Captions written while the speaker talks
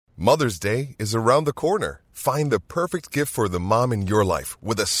Mother's Day is around the corner. Find the perfect gift for the mom in your life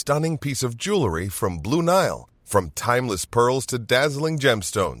with a stunning piece of jewelry from Blue Nile. From timeless pearls to dazzling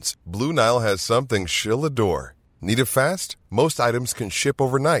gemstones, Blue Nile has something she'll adore. Need it fast? Most items can ship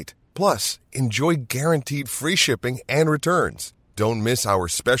overnight. Plus, enjoy guaranteed free shipping and returns. Don't miss our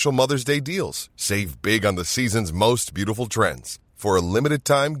special Mother's Day deals. Save big on the season's most beautiful trends. For a limited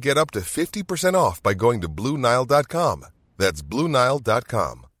time, get up to 50% off by going to BlueNile.com. That's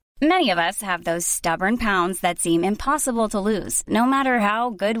BlueNile.com. Many of us have those stubborn pounds that seem impossible to lose, no matter how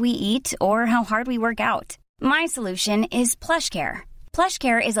good we eat or how hard we work out. My solution is PlushCare.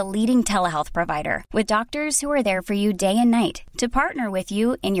 PlushCare is a leading telehealth provider with doctors who are there for you day and night to partner with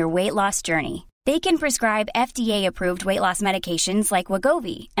you in your weight loss journey. They can prescribe FDA-approved weight loss medications like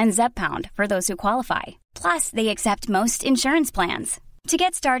Wegovy and Zepbound for those who qualify. Plus, they accept most insurance plans. To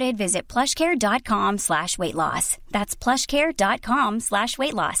get started, visit plushcare.com/weightloss. That's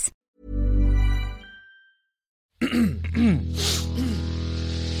plushcare.com/weightloss.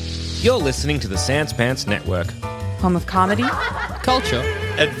 You're listening to the Sans Pants Network. Home of comedy, culture,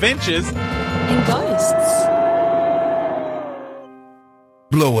 adventures, and ghosts.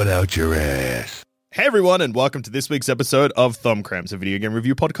 Blow it out your ass. Hey everyone, and welcome to this week's episode of Thumb Cramps, a video game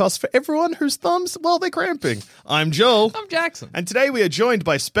review podcast for everyone whose thumbs, well, they're cramping. I'm Joel. I'm Jackson. And today we are joined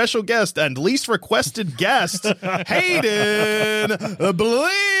by special guest and least requested guest, Hayden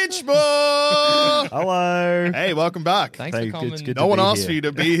Bleachmore. Hello. Hey, welcome back. Thanks for coming. It's good No to one be asked here. for you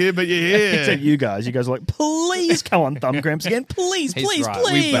to be here, but you're here. Except you guys. You guys are like, please come on Thumb Cramps again. Please, He's please, right.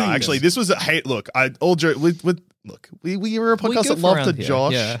 please. No, actually, this was a hate. Look, we were a podcast that loved to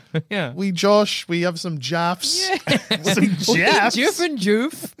Josh. Yeah. Yeah. We Josh. We have some jaffs. Some Jeffs. Joof and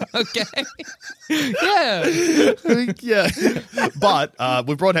Joof. Okay. Yeah. Yeah. But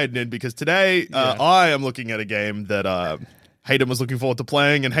we brought Hayden in because today I am looking at a game that Hayden was looking forward to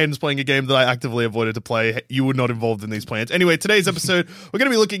playing, and Hayden's playing a game that I actively avoided to play. You were not involved in these plans. Anyway, today's episode, we're going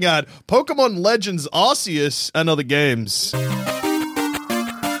to be looking at Pokemon Legends Arceus and other games.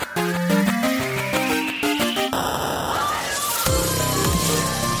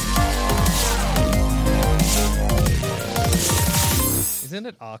 Isn't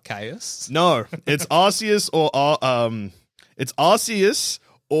it Arceus? No, it's Arceus or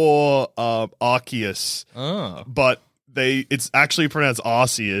Arceus. Oh. But it's actually pronounced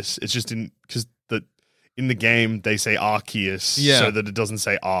Arceus. It's just because in the game they say Arceus, so that it doesn't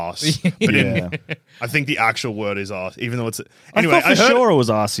say arse. But I think the actual word is arse, even though it's anyway. I thought for sure it was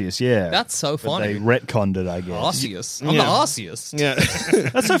Arceus. Yeah, That's so But funny. they retconned it, I guess. Arceus. I'm the Arceus. Yeah,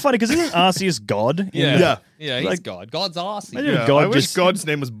 That's so funny because isn't Arceus God? Yeah. Yeah, he's Like- God. God's Arceus. Imagine yeah. God I wish just- God's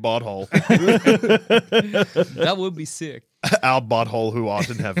name was Butthole. That would be sick. Our Butthole who art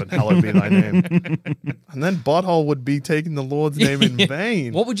in heaven, hallowed be thy name. And then Butthole would be taking the Lord's name in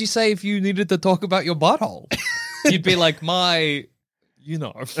vain. What would you say if you needed to talk about your butthole? You'd be like, the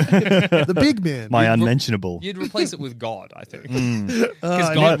big man. My unmentionable. You'd replace it with God, I think.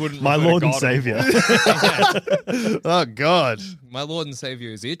 Because God wouldn't my refer to Lord and God. Savior. Oh God. My Lord and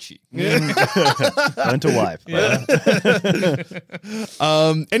Savior is itchy. Learn to wife.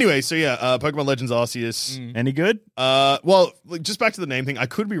 Anyway, so Pokemon Legends Arceus. Any good? Well, just back to the name thing. I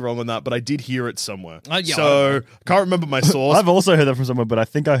could be wrong on that, but I did hear it somewhere. Yeah, So I can't remember my source. I've also heard that from someone, but I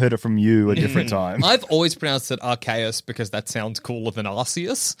think I heard it from you a different time. I've always pronounced it Arceus because that sounds cooler than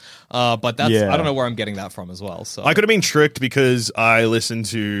Arceus. But that's Yeah. I don't know where I'm getting that from as well. So I could have been tricked because I listened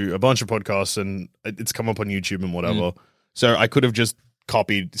to a bunch of podcasts and it's come up on YouTube and whatever. So I could have just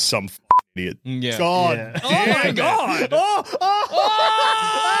copied some idiot. Yeah. God. Yeah. Oh my God!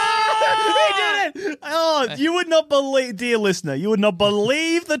 He did it! Oh, you would not believe, dear listener, you would not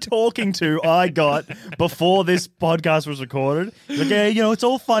believe the talking to I got before this podcast was recorded. Like, yeah, it's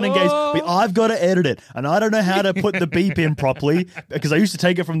all fun and games, but I've got to edit it, and I don't know how to put the beep in properly because I used to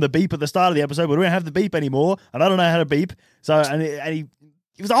take it from the beep at the start of the episode, but we don't have the beep anymore, and I don't know how to beep. So, and he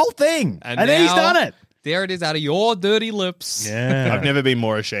it was the whole thing, and then he's now, done it. There it is out of your dirty lips. Yeah, I've never been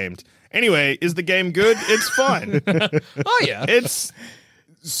more ashamed. Anyway, is the game good? It's fine. Oh yeah.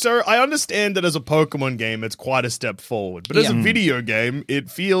 So I understand that as a Pokemon game, it's quite a step forward. But as a video game, it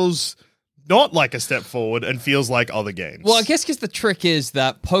feels not like a step forward and feels like other games. Well, I guess because the trick is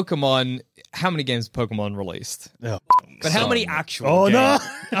that Pokemon. How many games have Pokemon released? Oh, But how many actual? Oh, no.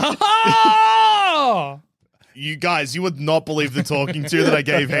 games? Oh! You guys, you would not believe the talking to that I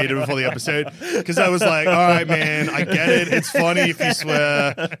gave Hayden before the episode, because I was like, all right, man, I get it. It's funny if you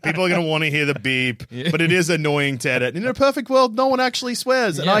swear. People are going to want to hear the beep, but it is annoying to edit. In a perfect world, no one actually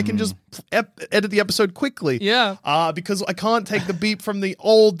swears, and I can just edit the episode quickly. Yeah. Because I can't take the beep from the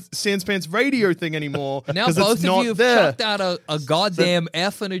old Sans Pants radio thing anymore. Now because both it's of not you have there. chucked out a goddamn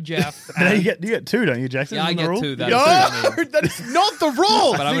F and a Jeff. Now you get two, don't you, Jackson? Yeah, I Isn't that get the rule? two. That's No, what I mean. that is not the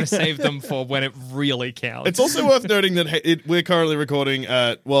rule. But I'm going to save them for when it really counts. It's also worth noting that we're currently recording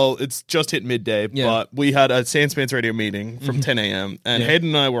at, well, it's just hit midday, but we had a Sans Pants radio meeting from 10 a.m. and Hayden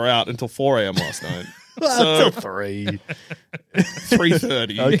and I were out until 4 a.m. last night. So Until 3.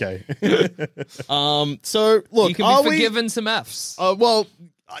 3:30. Okay. So look, you can are be we? forgiven some Fs.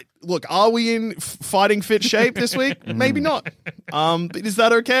 Look, are we in fighting fit shape this week? Maybe not. But is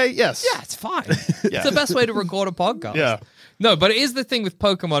that okay? Yes. Yeah, it's fine. It's the best way to record a podcast. Yeah. No, but it is the thing with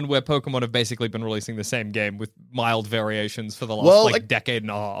Pokemon where Pokemon have basically been releasing the same game with mild variations for the last decade and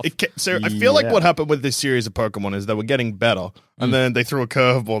a half. So I feel like what happened with this series of Pokemon is they were getting better, and then they threw a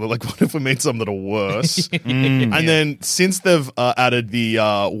curveball. They're like, what if we made something that are worse? And then since they've added the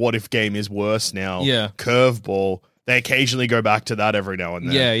what if game is worse now curveball, they occasionally go back to that every now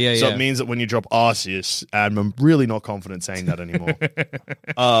and then. So it means that when you drop Arceus, and I'm really not confident saying that anymore,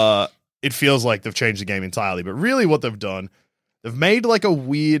 it feels like they've changed the game entirely. But really what they've done, they've made like a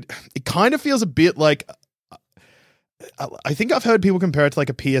weird, it kind of feels a bit like, I think I've heard people compare it to like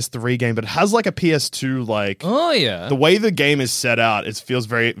a PS3 game, but it has like a PS2, like, the way the game is set out, it feels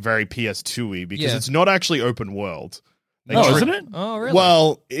very, very PS2-y because it's not actually open world. Isn't it? Oh, really?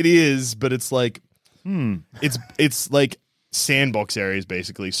 Well, it is, but it's like, it's like sandbox areas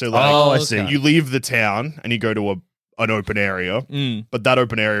basically. So like, I see. you leave the town and you go to an open area, but that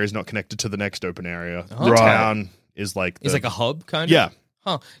open area is not connected to the next open area. The town is like it's like a hub kind of. Yeah.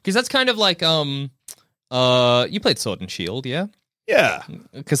 Huh. Because that's kind of like you played Sword and Shield, yeah? Yeah.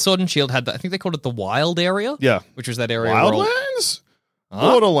 Because Sword and Shield had I think they called it the Wild area. Yeah. Which was that area where Wildlands?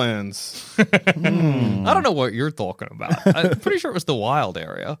 Borderlands. I don't know what you're talking about. I'm pretty sure it was the Wild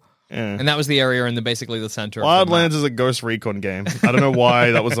area. Yeah. And that was the area in basically the center of the Wildlands map. is a Ghost Recon game. I don't know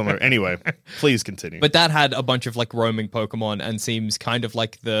why that was on there. Anyway, please continue. But that had a bunch of like roaming Pokemon and seems kind of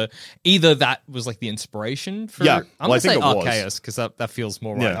like either that was like the inspiration for I'm gonna say Arceus because that feels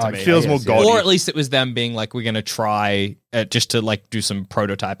more right to me. It feels more gaudy. Or at least it was them being like, we're gonna try just to like do some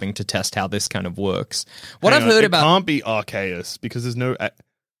prototyping to test how this kind of works. What I've heard about can't be Arceus because there's no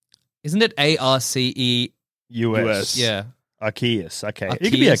isn't it ARCE? US. Yeah. Arceus. Okay. Arceus,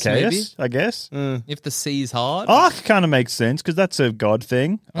 It could be Arceus, maybe? I guess. If the C's hard. Arc kind of makes sense because that's a god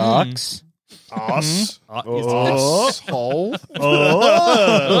thing. Arcs. Ass. Oh. Asshole.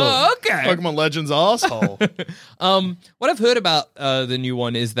 Oh, okay. Pokemon Legends asshole. What I've heard about the new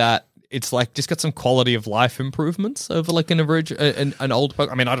one is that it's like just got some quality of life improvements over like an old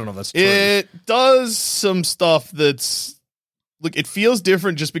Pokemon. I mean, I don't know if that's true. It does some stuff that's look, it feels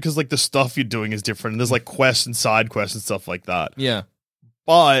different just because like the stuff you're doing is different. And there's like quests and side quests and stuff like that. Yeah.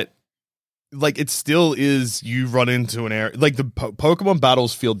 But like it still is you run into an area like the Pokemon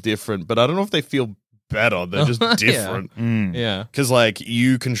battles feel different, but I don't know if they feel better. They're just different. Yeah. Because like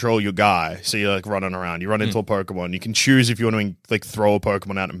you control your guy, so you're like running around. You run into a Pokemon. You can choose if you want to like throw a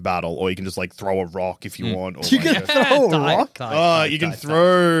Pokemon out in battle, or you can just like throw a rock if you want. Or, You can throw a rock? you can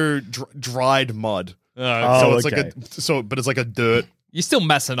throw dried mud. So it's like but it's like a dirt. You're still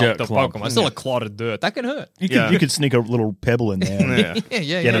messing up the clump. Pokemon. It's still a clot of dirt. That can hurt. You could sneak a little pebble in there.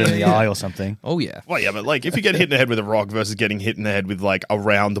 Yeah. Get it in the eye or something. Oh, yeah. Well, yeah, but like if you get hit in the head with a rock versus getting hit in the head with like a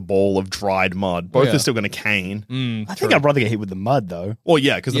round ball of dried mud, both are still going to cane. I think I'd rather get hit with the mud though. Well,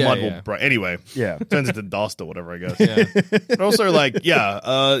 yeah, because the Yeah, mud yeah. will break. Anyway, Yeah. turns into dust or whatever, I guess. Yeah. But also, like,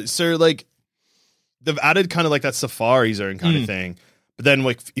 so like they've added kind of like that safari zone kind of thing. But then,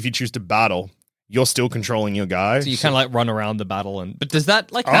 like, if you choose to battle, you're still controlling your guy. So you kind of like run around the battle, but does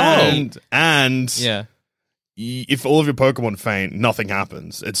that like happen? And Yeah. if all of your Pokemon faint, nothing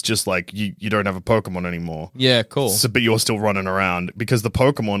happens. It's just like you don't have a Pokemon anymore. Yeah, cool. So, but you're still running around because the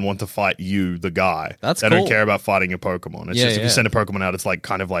Pokemon want to fight you, the guy. That's they cool. don't care about fighting your Pokemon. It's Yeah, just if yeah. you send a Pokemon out, it's like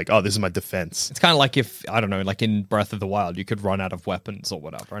kind of like, oh, this is my defense. It's kind of like if, I don't know, like in Breath of the Wild, you could run out of weapons or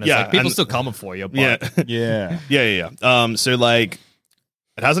whatever. And it's Yeah, like people and- still coming for you. But Yeah, Yeah. yeah. So like,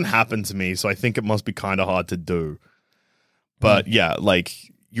 it hasn't happened to me, so I think it must be kind of hard to do. But yeah, like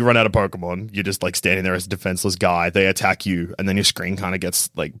you run out of Pokemon, you're just like standing there as a defenseless guy. They attack you, and then your screen kind of gets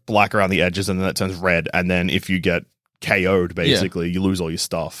like black around the edges, and then it turns red. And then if you get KO'd, basically, you lose all your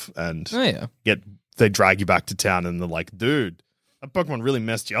stuff, and Oh, yeah. they drag you back to town, and they're like, dude, That Pokemon really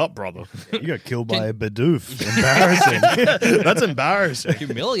messed you up, brother. You got killed by a Bidoof. Embarrassing. That's embarrassing.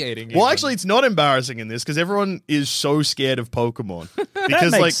 Humiliating. Well, actually, it's not embarrassing in this because everyone is so scared of Pokemon.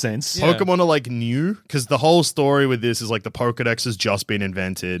 Because makes sense. Pokemon are like new. Because the whole story with this is like the Pokedex has just been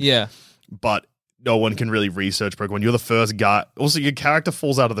invented. Yeah. But no one can really research Pokemon. You're the first guy. Also, your character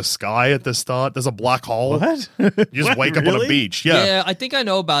falls out of the sky at the start. There's a black hole. What? You just wake up on a beach. Yeah. I think I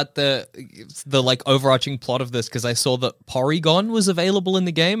know about the like overarching plot of this because I saw that Porygon was available in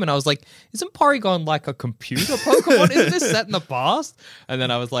the game, and I was like, "Isn't Porygon like a computer Pokemon? Isn't this set in the past?" And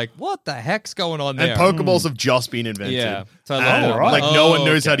then I was like, "What the heck's going on there?" And Pokeballs have just been invented. Yeah. So And, right. like no one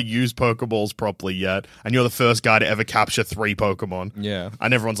knows how to use Pokeballs properly yet, and you're the first guy to ever capture 3 Pokemon. Yeah.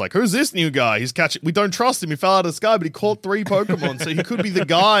 And everyone's like, "Who's this new guy? He's catching. We don't trust him. He fell out of the sky, but he caught 3 Pokemon, so he could be the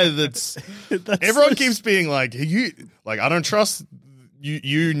guy that's." Everyone keeps being like, "You like, I don't trust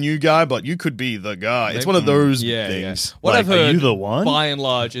you, new guy, but you could be the guy." It's one of those things. What Like, I've heard, are you the one? by and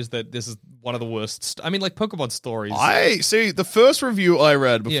large, is that this is one of the worst. I mean, like Pokemon stories. I see. The first review I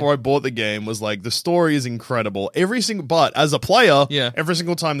read before I bought the game was like, the story is incredible. But as a player, every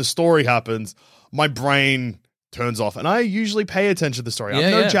single time the story happens, my brain turns off, and I usually pay attention to the story.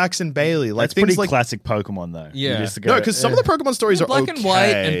 I'm no Jackson Bailey. Like That's pretty like classic Pokemon, though. Yeah. You just go, no, because some of the Pokemon stories are Black okay. and White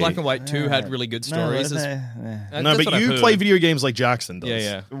and Black and White 2 had really good stories. No, That's but what I've you heard. play video games like Jackson does.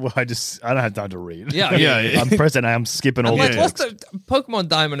 Yeah. Well, I don't have time to read. Yeah. Yeah. I'm present. I'm skipping all And like, the what's text. the Pokemon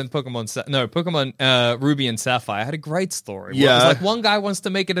Diamond and Pokemon Ruby and Sapphire had a great story. Where Yeah. it was like one guy wants to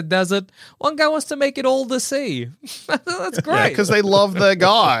make it a desert, one guy wants to make it all the sea. That's great. Because they love their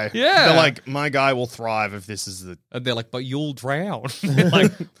guy. Yeah. They're like, my guy will thrive if this is the. And they're like, but you'll drown.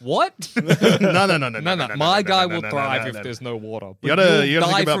 Like, what? No. My guy will thrive if there's no water. You But gotta you'll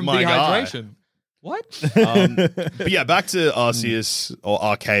think die about from my guy. dehydration. What? But yeah, back to Arceus or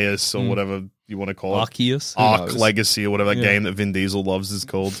Arceus or whatever you want to call it. Arceus? Who Arc knows? Legacy or whatever that game that Vin Diesel loves is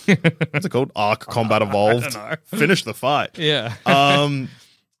called. What's it called? Arc Combat Evolved. Finish the fight. Yeah.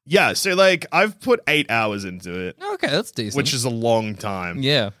 Yeah, so like I've put 8 hours into it, Okay, that's decent. which is a long time.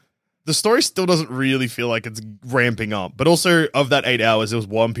 yeah. The story still doesn't really feel like it's ramping up. But also, of that 8 hours, there was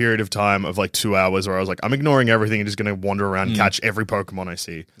one period of time of like 2 hours where I was like, I'm ignoring everything and just going to wander around and catch every Pokemon I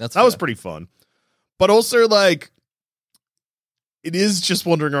see. That's that was fair. pretty fun. But also, like, it is just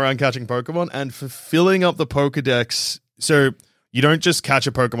wandering around catching Pokemon and for filling up the Pokedex. So you don't just catch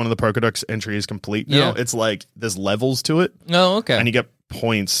a Pokemon and the Pokedex entry is complete now. Yeah. It's like there's levels to it. Oh, okay. And you get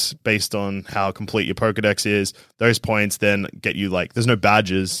points based on how complete your Pokedex is. Those points then get you like, there's no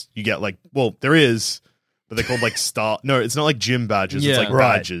badges. You get like, well, there is, but they're called like star. No, it's not like gym badges. It's Yeah. like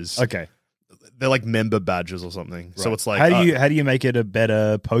Right. badges. Okay. They're like member badges or something. So it's like, how do you make it a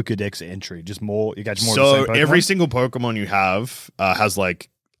better Pokedex entry? Just more, you catch more. so of the same Pokemon? every single Pokemon you have has like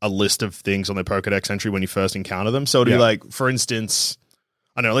a list of things on their Pokedex entry when you first encounter them. So it'll be like, for instance,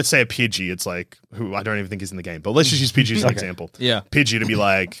 I don't know, let's say a Pidgey. It's like, who I don't even think is in the game, but let's just use Pidgey as an example. Yeah. Pidgey to be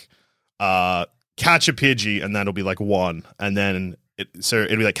like, catch a Pidgey, and then it'll be like 1. And then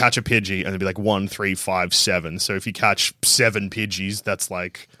it'll be like catch a Pidgey, and it'll be like 1, 3, 5, 7. So if you catch 7 Pidgeys, that's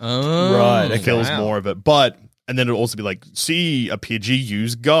like Oh, Right, okay. fills wow. more of it. But, and then it'll also be like, see a Pidgey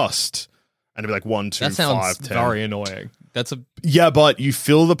use Gust. And it'll be like 1, 2, That sounds 5, 10. very annoying. That's a Yeah, but you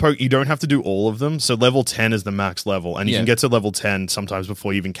fill the you don't have to do all of them. So level 10 is the max level, and you Yeah. can get to level 10 sometimes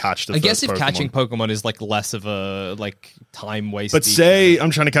before you even catch the I guess first if Pokemon. catching Pokemon is like less of a like time waste. But say I'm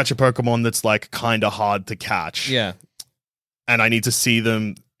trying to catch a Pokemon that's like kind of hard to catch. yeah, And I need to see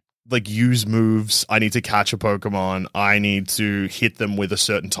them like use moves. I need to catch a Pokemon. I need to hit them with a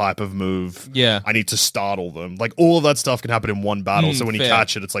certain type of move. yeah, I need to startle them. Like all of that stuff can happen in one battle. So when you fair.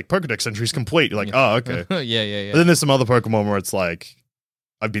 catch it, it's like Pokedex entry's complete. You're like, oh, okay. yeah. But then there's some other Pokemon where it's like,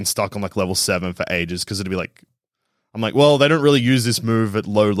 I've been stuck on like level 7 for ages because it'd be like, I'm like, well, they don't really use this move at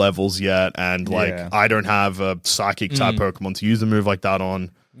low levels yet. And like, Yeah. I don't have a psychic type Pokemon to use a move like that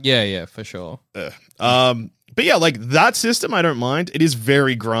on. Yeah, for sure. But yeah, like that system, I don't mind. It is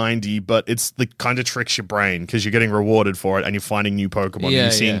very grindy, but it's the kind of tricks your brain because you're getting rewarded for it and you're finding new Pokemon and Yeah,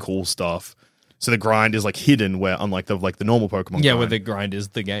 you're seeing yeah. cool stuff. So the grind is like hidden where unlike the normal Pokemon. Yeah, grind. where the grind is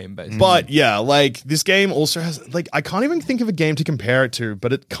the game, basically. But yeah, like this game also has like I can't even think of a game to compare it to,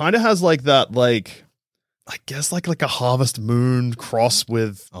 but it kind of has like that like I guess like a Harvest Moon cross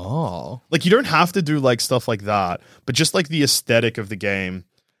with like you don't have to do like stuff like that, but just like the aesthetic of the game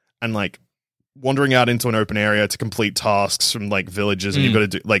and like wandering out into an open area to complete tasks from like villages and you've got to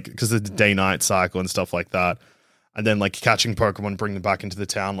do like because the day-night cycle and stuff like that. And then like catching Pokemon, bring them back into the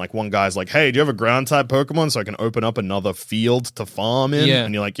town. Like one guy's like, hey, do you have a ground type Pokemon so I can open up another field to farm in? Yeah.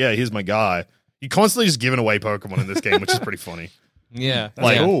 And you're like, yeah, here's my guy. You're constantly just giving away Pokemon in this game, which is pretty funny. yeah,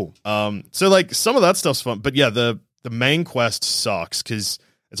 Like, yeah. Cool. So like some of that stuff's fun, but yeah, the the main quest sucks because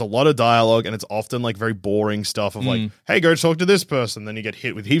it's a lot of dialogue and it's often like very boring stuff of like, hey, go talk to this person. Then you get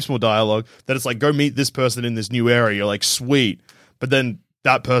hit with heaps more dialogue. Then it's like, go meet this person in this new area. You're like, sweet. But then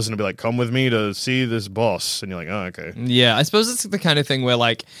that person will be like, come with me to see this boss. And you're like, oh, okay. Yeah, I suppose it's the kind of thing where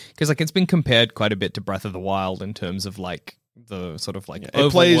like, because like it's been compared quite a bit to Breath of the Wild in terms of like the sort of like It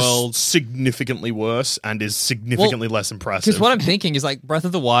plays overworld. significantly worse and is significantly less impressive. Because what I'm thinking is like Breath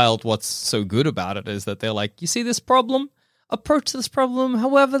of the Wild, what's so good about it is that they're like, you see this problem? Approach this problem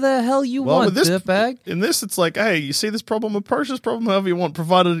however the hell you want, with this, dirtbag. in this, it's like, hey, you see this problem, approach this problem however you want,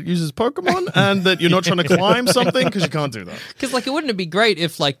 provided it uses Pokemon and that you're not trying to climb something because you can't do that. Because like, wouldn't it be great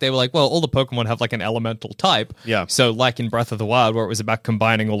if like they were like, well, all the Pokemon have like an elemental type. Yeah. So like in Breath of the Wild, where it was about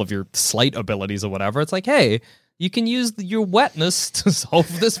combining all of your slate abilities or whatever, it's like, hey, you can use your wetness to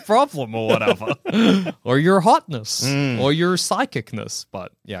solve this problem or whatever, or your hotness, or your psychicness.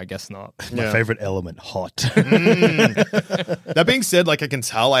 But yeah, I guess not. My favorite element, hot. That being said, like I can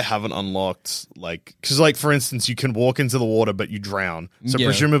tell I haven't unlocked like because like for instance, you can walk into the water but you drown. So Yeah.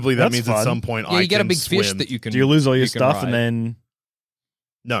 presumably that That's means fun. at some point Yeah, I you get a can big fish swim. that you can. Do you lose all your can stuff ride. and then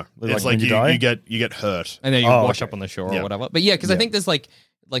No, Like it's when like you die? you get hurt. and then you Oh, wash okay. up on the shore Yeah. or whatever. But yeah, because I think there's like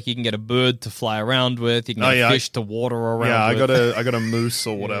you can get a bird to fly around with. You can get a fish to water around. Yeah, with. I got a moose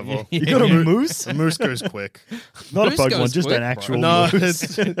or whatever. you got a moose? A moose goes quick. Not Moose a Pokemon, goes just quick, an bro. actual No,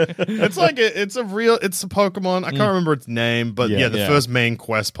 moose. it's like it's a Pokemon. I can't remember its name, but Yeah. the Yeah. first main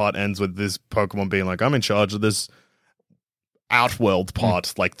quest part ends with this Pokemon being like, "I'm in charge of this outworld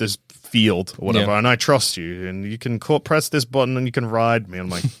part, like this field or whatever, Yeah. and I trust you, and you can press this button and you can ride me." I'm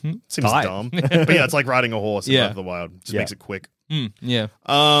like, seems Die. dumb, but yeah, it's like riding a horse in Yeah. Breath of the Wild. Just Yeah. makes it quick. Yeah.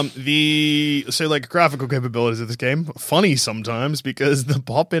 So like graphical capabilities of this game, funny sometimes because the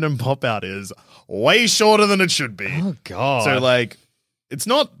pop in and pop out is way shorter than it should be. Oh god. So like, it's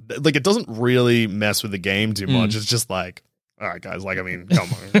not like it doesn't really mess with the game too much. It's just like, all right, guys, like I mean, come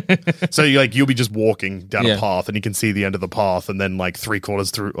on. So you'll be just walking down Yeah. a path and you can see the end of the path, and then like 3/4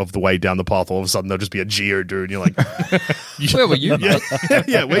 through of the way down the path, all of a sudden there'll just be a Geodude, and you're like, Where were you? yeah,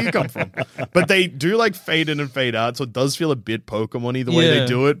 yeah, where you come from? But they do like fade in and fade out, so it does feel a bit Pokemon-y the way Yeah. they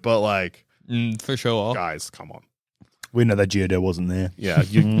do it. But like, For sure. guys, come on. We know that Geodude wasn't there. Yeah,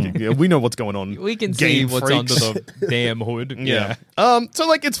 yeah, we know what's going on. We can see Game what's freaks. under the damn hood. Yeah. So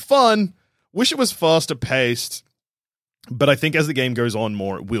like it's fun. Wish it was faster paced. But I think as the game goes on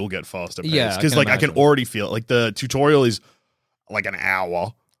more, it will get faster paced. Yeah, I Because can like I can imagine. already feel it. Like the tutorial is like an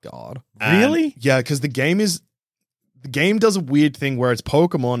hour. God. And- Really? Yeah, because the game does a weird thing where it's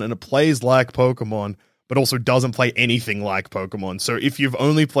Pokemon and it plays like Pokemon, but also doesn't play anything like Pokemon. So if you've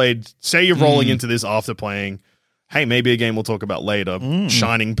only played, say you're rolling into this after playing, hey, maybe a game we'll talk about later,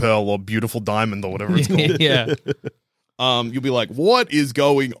 Shining Pearl or Beautiful Diamond or whatever it's called. Yeah. You'll be like, what is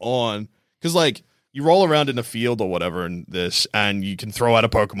going on? Because like you roll around in a field or whatever in this, and you can throw out a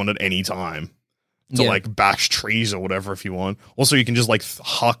Pokemon at any time to Yeah. like bash trees or whatever if you want. Also, you can just like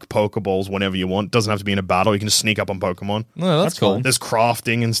huck Pokeballs whenever you want. Doesn't have to be in a battle. You can just sneak up on Pokemon. No, that's cool. There's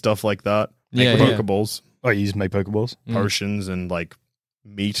crafting and stuff like that. Make Yeah, yeah. Pokeballs, Oh, you just make Pokeballs? potions, and like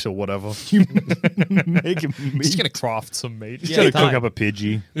meat or whatever. Make him Just gonna craft some meat. Just gotta cook up a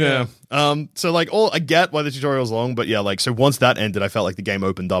Pidgey. Yeah. So like I get why the tutorial's long, but yeah, like so once that ended, I felt like the game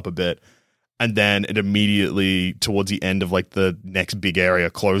opened up a bit. And then it immediately, towards the end of like the next big area,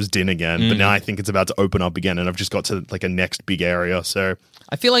 closed in again. But now I think it's about to open up again, and I've just got to like a next big area. So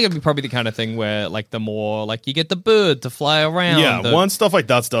I feel like it'd be probably the kind of thing where like the more like you get the bird to fly around. yeah, the- once stuff like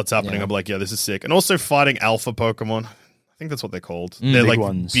that starts happening, Yeah. I'm like, yeah, this is sick. And also fighting alpha Pokemon. I think that's what they're called. They're Big like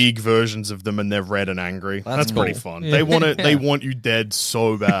ones. big versions of them, and they're red and angry. That's pretty cool. fun. Yeah. They want it. They want you dead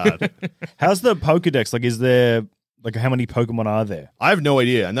so bad. How's the Pokedex? Like, is there, like, how many Pokemon are there? I have no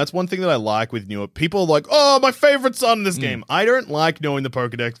idea, and that's one thing that I like with newer people. Are like, oh, my favorite son in this game. I don't like knowing the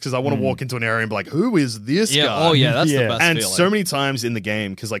Pokedex because I want to walk into an area and be like, who is this Yeah. guy? Oh yeah, that's Yeah. the best And feeling. so many times in the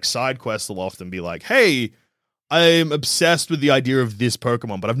game, because like side quests will often be like, hey, I'm obsessed with the idea of this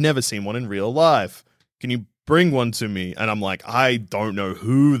Pokemon, but I've never seen one in real life. Can you bring one to me? And I'm like, I don't know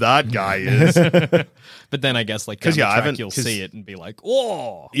who that guy is. But then I guess like 'Cause, down yeah, the I track, haven't- you'll 'cause- see it and be like,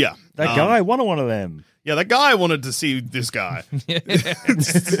 whoa. Yeah. That guy wanted one of them. Yeah, that guy wanted to see this guy.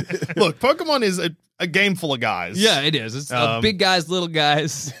 Look, Pokemon is a game full of guys. Yeah, it is. It's big guys, little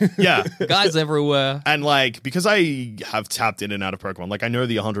guys, Yeah. guys everywhere. And like, because I have tapped in and out of Pokemon, like I know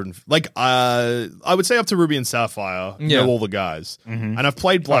the 100, I would say up to Ruby and Sapphire, Yeah. know all the guys. And I've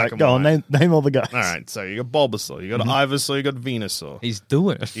played All Black right, and go on, White. name all the guys. All right, so you got Bulbasaur, you got Ivysaur, you got Venusaur, He's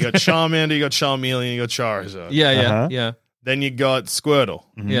doing it. you got Charmander, you got Charmeleon, you got Charizard. Yeah, yeah, Uh-huh. yeah. Then you got Squirtle,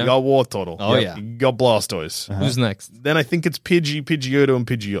 Yeah. you got Wartortle, Oh, yeah. you got Blastoise. Who's next? Then I think it's Pidgey, Pidgeotto, and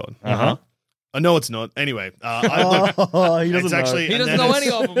Pidgeot. Uh-huh. No, it's not. Anyway, I look. He doesn't It's know. actually He and doesn't then know it's-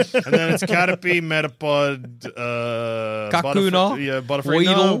 any of them. And then it's Caterpie, Metapod, Kakuna,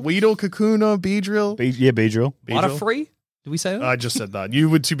 Butterfree, Weedle, Kakuna, Beedrill. Beedrill. Butterfree? Did we say that? I just said that. You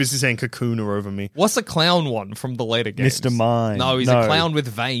were too busy saying Kakuna over me. What's a clown one from the later games? Mr. Mime. No, he's a clown with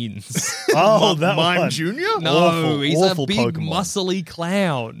veins. Oh, that Mime one. Jr.? No, Awful, he's awful a big, Pokemon. muscly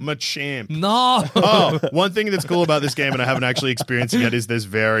clown. Machamp. No. Oh, one thing that's cool about this game, and I haven't actually experienced it yet, is there's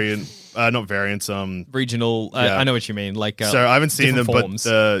not variants. Regional. Yeah. I know what you mean. Like, So I haven't seen them, different forms.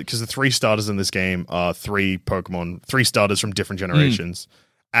 but because the 3 starters in this game are 3 starters from different generations,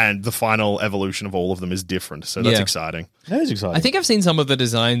 and the final evolution of all of them is different. So that's Yeah. exciting. That is exciting. I think I've seen some of the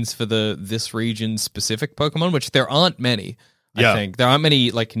designs for this region specific Pokemon, which there aren't many. Yeah. I think there aren't many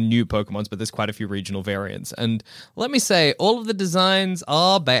like new Pokemons, but there's quite a few regional variants. And let me say, all of the designs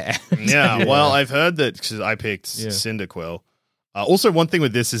are bad. Yeah, well, I've heard that because I picked Cyndaquil. Also, one thing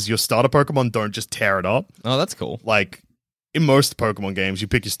with this is your starter Pokemon don't just tear it up. Oh, that's cool. Like in most Pokemon games, you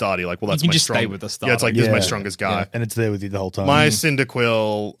pick your starter. You're like, well, that's can my just strong. stay with the Yeah, it's like this is my Yeah. strongest guy. and it's there with you the whole time. My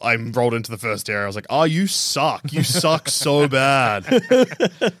Cyndaquil, I rolled into the first area. I was like, oh, you suck. You suck so bad.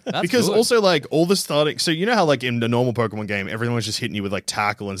 That's Because good. also, like, all the starting... So, you know how, like, in the normal Pokemon game, everyone's just hitting you with, like,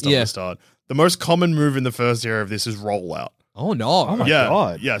 tackle and stuff Yeah. to start? The most common move in the first area of this is rollout. Oh no. oh my Yeah,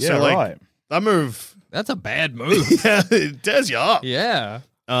 god. yeah, so, like- right. That move... That's a bad move. Yeah, it tears you up. Yeah.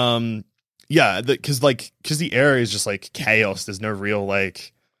 Yeah, because the area is just, like, chaos. There's no real,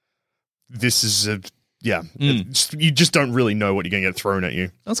 like... This is a... Yeah. You just don't really know what you're going to get thrown at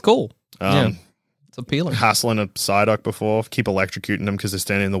you. That's cool. Yeah. Um, It's appealing. hassling a Psyduck before, keep electrocuting them because they're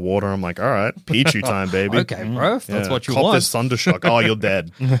standing in the water. I'm like, all right, Pichu time, baby. Okay, bro. If that's Yeah, what you cop want. this Thundershock. Oh, you're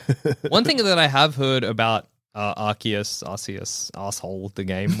dead. One thing that I have heard about Arceus, asshole, the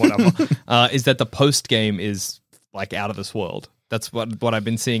game, whatever, is that the post game is like out of this world. That's what I've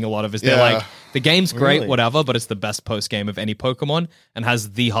been seeing a lot of. Is they're Yeah. like the game's great, Really? whatever, but it's the best post game of any Pokemon and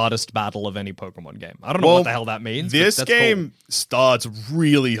has the hardest battle of any Pokemon game. I don't know Well, what the hell that means. but This that's game starts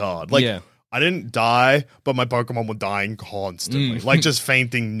really hard. Like, Yeah. I didn't die, but my Pokemon were dying constantly. Like, just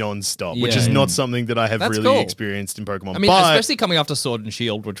fainting nonstop, which Yeah. is not something that I have That's really cool. experienced in Pokemon. cool. I mean, but, especially coming after Sword and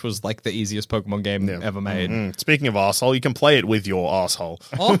Shield, which was like the easiest Pokemon game ever made. Speaking of arsehole, you can play it with your arsehole.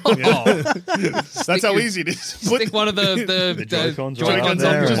 Oh, That's how easy it is. stick one of the Joy-Cons Joy-Cons right on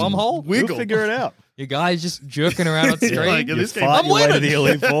there your and bum hole. We'll Wiggle. figure it out. You guys just jerking around on stream. Like, in You this game, fight I'm your way to winning. the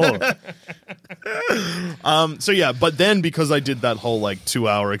Elite Four. So yeah, but then because I did that whole like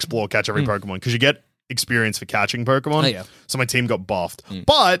 2-hour explore, catch every Pokemon, because you get experience for catching Pokemon. Oh, yeah. So my team got buffed.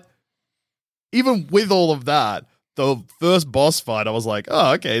 But even with all of that, the first boss fight, I was like,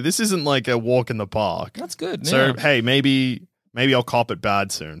 oh, okay, this isn't like a walk in the park. That's good. So yeah. hey, maybe I'll cop it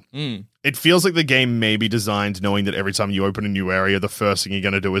bad soon. It feels like the game may be designed knowing that every time you open a new area, the first thing you're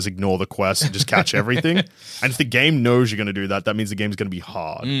going to do is ignore the quest and just catch everything. And if the game knows you're going to do that, that means the game's going to be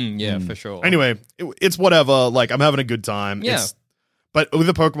hard. Yeah, for sure. Anyway, it's whatever. Like, I'm having a good time. Yeah. But with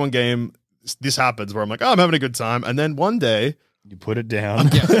a Pokemon game, this happens where I'm like, oh, I'm having a good time. And then one day, You put it down.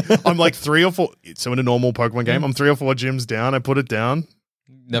 I'm like 3 or 4. So in a normal Pokemon game, I'm 3 or 4 gyms down. I put it down.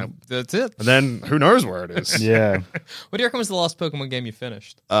 No, that's it. And then who knows where it is. Yeah. What do you reckon was the last Pokemon game you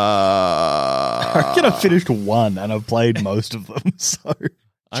finished? I reckon I finished one and I've played most of them. So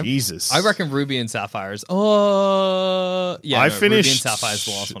Jesus. I reckon Ruby and Sapphire is. Oh, yeah. I no, finished- Ruby and Sapphire is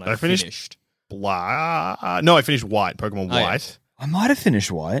the last one I finished- finished. No, I finished White. Pokemon Oh, yeah. White. I might have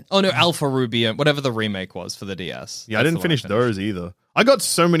finished White. Oh no, Alpha Ruby and whatever the remake was for the DS. Yeah, I didn't finish those either. I got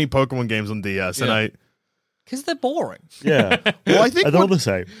so many Pokemon games on DS, and Yeah. I because they're boring. Yeah. well, I think They're all what- the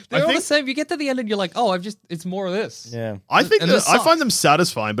same. They're all think- the same. You get to the end and you're like, oh, it's more of this. Yeah. I think And that this I sucks. find them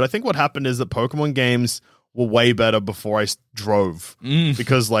satisfying, but I think what happened is that Pokemon games were way better before I drove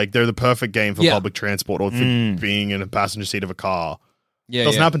because like they're the perfect game for Yeah. public transport or for being in a passenger seat of a car. Yeah,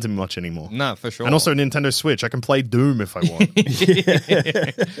 Doesn't yeah. happen to me much anymore. No, for sure. And also Nintendo Switch, I can play Doom if I want.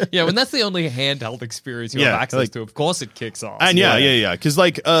 yeah, when that's the only handheld experience you Yeah, have access like- to, of course it kicks off. And yeah. Because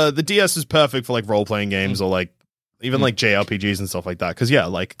like the DS is perfect for like role playing games or like even like JRPGs and stuff like that. Because yeah,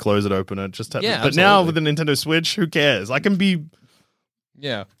 like close it, open it, just Yeah, But now with absolutely. the Nintendo Switch, who cares? I can be.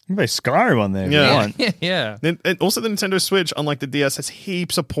 yeah, You can play Skyrim on there if Yeah. you want. yeah. And also the Nintendo Switch, unlike the DS, has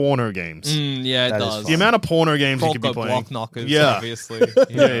heaps of porno games. Yeah, it That is does. The amount of porno games you could be Croco playing. block knockers, Yeah. obviously.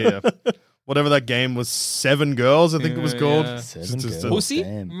 Yeah. Whatever that game was, 7 Girls, I think it was called. Yeah. Seven Just- girls. Pussy?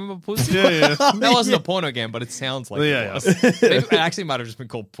 Damn. Remember Pussy? Yeah. That wasn't a porno game, but it sounds like Yeah, it was. Maybe it actually might have just been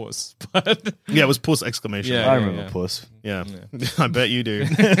called Puss. But Yeah, it was Puss exclamation. Yeah. I remember Puss. Yeah. I bet you do.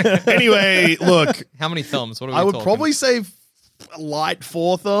 Anyway, look, how many thumbs? What are we I would talking? probably say light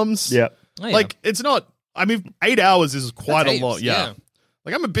 4 thumbs. Yeah. Oh, yeah. Like, it's not, I mean, 8 hours is quite That's a lot. apes, Yeah.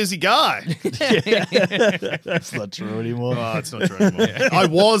 Like, I'm a busy guy. That's not true anymore. Oh, it's not true anymore. I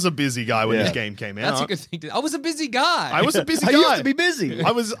was a busy guy when this game came out. That's a good thing. I was a busy guy. I was a busy I guy. used to be busy. I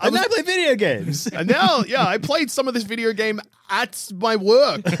was and now I play video games. And now, I played some of this video game at my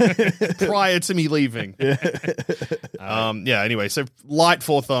work prior to me leaving. Anyway, so light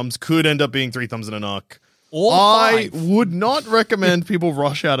 4 thumbs, could end up being 3 thumbs and a knock. Or I 5. would not recommend people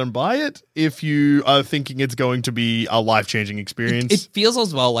rush out and buy it if you are thinking it's going to be a life-changing experience. It feels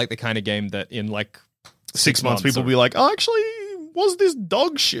as well like the kind of game that in like 6 months, people will be like, oh, actually, was this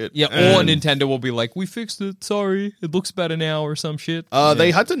dog shit? Yeah, or Nintendo will be like, we fixed it, sorry, it looks better now or some shit.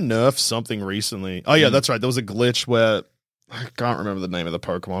 They had to nerf something recently. Oh, yeah, that's right. There was a glitch where, I can't remember the name of the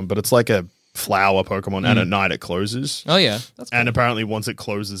Pokemon, but it's like a flower Pokemon, and at night it closes. Oh, yeah. That's cool. And apparently once it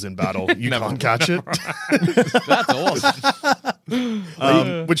closes in battle, you can't catch it. That's awesome.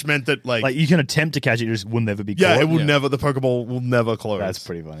 Which meant that, Like you can attempt to catch it, it just will never be caught. yeah, it will never, the Pokeball will never close. That's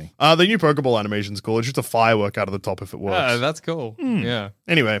pretty funny. The new Pokeball animation's cool. It's just a firework out of the top if it works. Oh, that's cool. Yeah.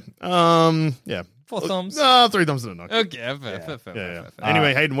 Anyway, 4 thumbs. 3 thumbs and a knock. Okay, fair. Yeah.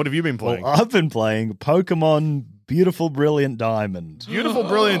 Anyway, Hayden, what have you been playing? Well, I've been playing Pokemon Beautiful Brilliant Diamond. Beautiful,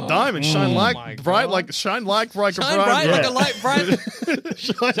 brilliant diamond. Shine my like bright, God. like shine like bright, Shine bright like a light bright.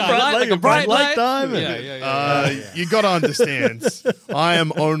 Shine light like a bright light. diamond. Yeah. You got to understand, I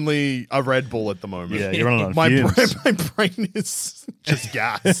am only a Red Bull at the moment. Yeah, you're running on my fumes. my brain is just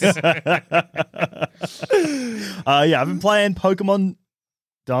gas. I've been playing Pokemon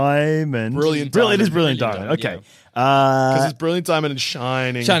Diamond. Brilliant It is Diamond. Brilliant Brilliant Diamond. Okay. Diamond, Because it's brilliant diamond and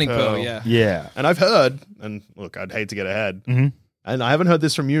shining Pearl, yeah. Yeah. And I've heard, and look, I'd hate to get ahead, Mm-hmm. and I haven't heard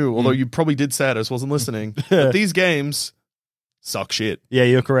this from you, although you probably did say it, I just wasn't listening. But these games suck shit. Yeah,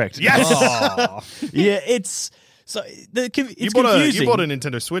 you're correct. Yes! Yeah, it's You confusing. bought a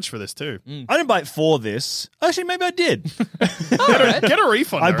Nintendo Switch for this too. I didn't buy it for this. Actually, maybe I did. Get a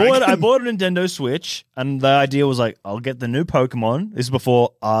refund. I reckon. bought a Nintendo Switch, and the idea was like, I'll get the new Pokemon. This is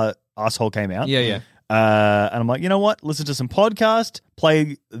before Asshole came out. Yeah. And I'm like, you know what? Listen to some podcast,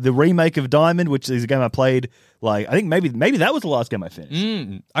 play the remake of Diamond, which is a game I played. Like, I think maybe that was the last game I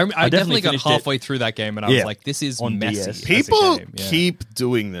finished. I definitely got finished it. halfway through that game and I was Yeah. like, this is On messy. DS. as a People game. Yeah. keep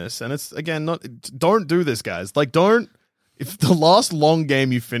doing this, and it's again don't do this, guys. Like, if the last long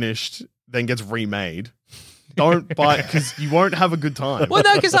game you finished then gets remade, don't buy it because you won't have a good time. Well,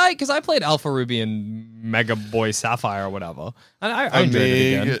 no, because I played Alpha Ruby and Mega Boy Sapphire or whatever, and I enjoyed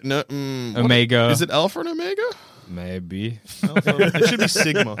it again. No, Omega. Is it Alpha and Omega? Maybe It should be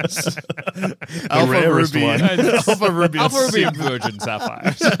Sigma. Alpha rarest Ruby. one. Alpha Ruby. Alpha and Ruby and Sigma. Virgin Sapphire.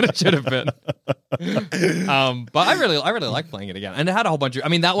 That's what it should have been. But I really like playing it again, and it had a whole bunch of. I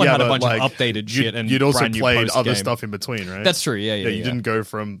mean, that one had a but, bunch like, of updated shit, and you'd also brand new played other post-game. stuff in between, right? That's true. Yeah. You didn't go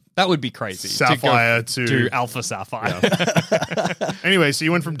from That would be crazy. Sapphire to to Alpha Sapphire. anyway. So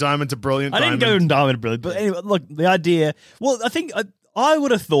you went from Diamond to Brilliant. I didn't go in Diamond and Brilliant, but anyway, look, the idea. Well, I think I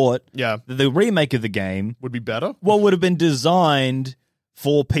would have thought that the remake of the game would be better. would have been designed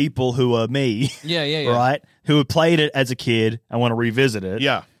for people who are me. Yeah. Right? Who had played it as a kid and want to revisit it.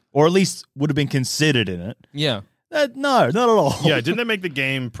 Yeah. Or at least would have been considered in it. Yeah. No, not at all. Yeah, didn't they make the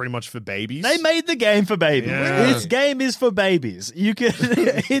game pretty much for babies? They made the game for babies. Yeah. This game is for babies. You can.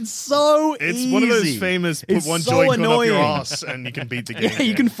 It's so It's easy. one of those famous put It's one so Joy-Con up annoying. your ass and you can beat the game. Yeah,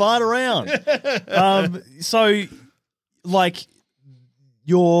 you can fight around. So, like,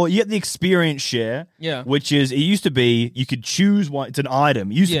 you get the experience share. Yeah. Which is, it used to be you could choose one. It's an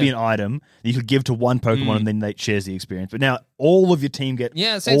item. It used to be Yeah. an item that you could give to one Pokemon and then they shares the experience. But now all of your team get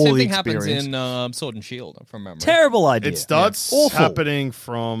Yeah, all same the thing happens experience. in Sword and Shield from memory. Terrible idea. It starts Awful. happening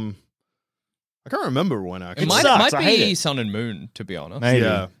from. I can't remember when actually. It might sucks. I hate be it. Sun and Moon, to be honest. Maybe.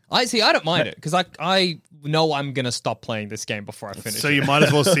 Yeah. I don't mind it because I know I'm gonna stop playing this game before I finish. So it. you might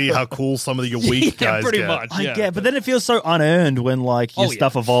as well see how cool some of your weak Yeah, guys pretty get. much. I Yeah. get, but then it feels so unearned when like your Oh, yeah.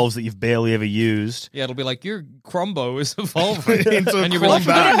 stuff evolves that you've barely ever used. Yeah, it'll be like your Crombo is evolving, Into a and you'll be like,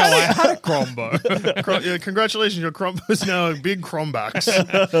 I Crombax. didn't know I had a Crombo. Yeah, congratulations, your Crump is now a big Crombax.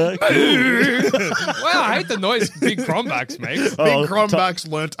 Wow, I hate the noise big Crombax makes. Big Crombax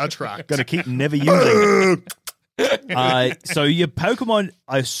learnt a track. Got to keep never using it. So your Pokemon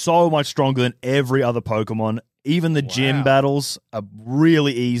are so much stronger than every other Pokemon. Even the gym battles are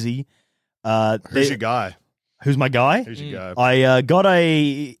really easy. Who's your guy? Who's my guy? Who's your guy? I got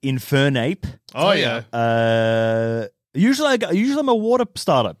a Infernape. Oh, yeah. Usually I'm a water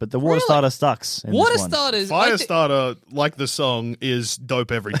starter, but the water Really? starter sucks. in Water this one. starters. I thi- Firestarter, like the song, is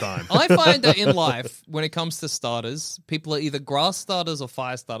dope every time. I find that in life, when it comes to starters, people are either grass starters or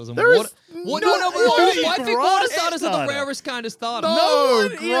fire starters. And There water, is what, no- no, I think grass water starters are the starter. rarest kind of starter. No,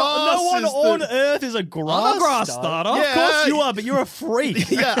 No one grass is on the- earth is a grass, I'm a grass starter. Of Yeah. course you are, but you're a freak.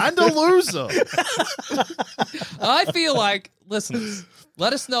 Yeah, and a loser. I feel like, listeners,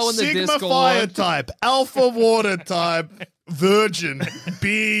 let us know in the Sigma Discord. fire type, alpha water type, virgin,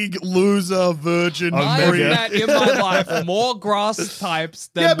 big loser, virgin. I've freak. met in my life more grass types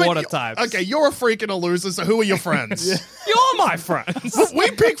than but water you- types. Okay, you're a freak and a loser, so who are your friends? You're my friends.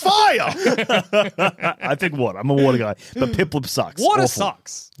 We pick fire. I pick water. I'm a water guy, but Piplup sucks. Water Awful.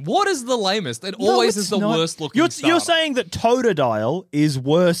 sucks. Water's the lamest. It No, always it's is the not. worst looking You're starter. saying that Totodile is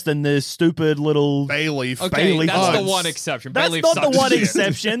worse than the stupid little. Bayleaf. Okay, Bayleaf that's the sucks. one exception. That's Bayleaf not the sucks one shit.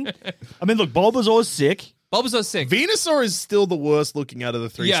 exception. I mean, look, Bulbasaur's sick. Bulbasaur's sick. Venusaur is still the worst looking out of the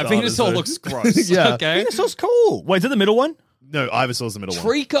three Yeah, starters. Venusaur though. looks gross. Yeah. Okay. Venusaur's cool. Wait, is it the middle one? No, Ivysaur's the middle one.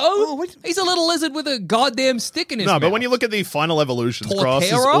 Trico? He's a little lizard with a goddamn stick in his No, mouth. but when you look at the final evolutions, grass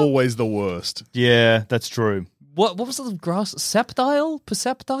is Torterra? always the worst. Yeah, that's true. What was the grass? Septile?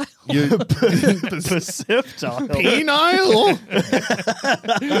 Perceptile? Perceptile.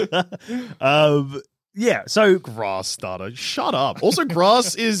 Penile? Yeah, so Grass starter. Shut up. Also,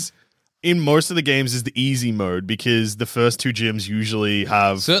 grass is, in most of the games, is the easy mode because the first two gyms usually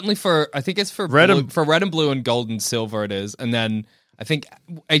have... Certainly for, I think it's for Red blue, and- for red and blue and gold and silver it is. And then I think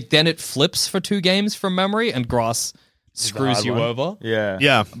then it flips for 2 games from memory and grass screws hard you one. over. yeah.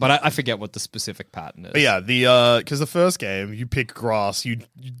 Yeah. But I forget what the specific pattern is. But yeah, because the first game, you pick grass, you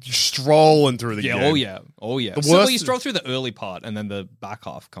strolling through the Yeah, game. oh yeah. The So worst- you stroll through the early part and then the back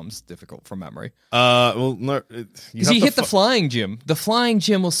half comes difficult from memory. Well, no. Because you hit the flying gym. The flying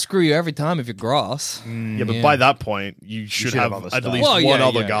gym will screw you every time if you're grass. Yeah, but by that point, you should have have other at stuff. least Well, one yeah,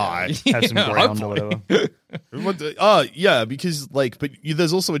 other yeah, guy. yeah. Have some Yeah, ground or hopefully. whatever. Yeah, because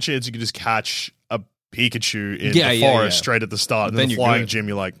there's also a chance you could just catch a Pikachu in Yeah, the yeah, forest yeah. straight at the start, and Then then the you're flying good. gym,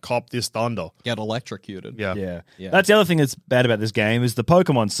 you're like, cop this thunder. Get electrocuted. Yeah. Yeah. Yeah. That's the other thing that's bad about this game is the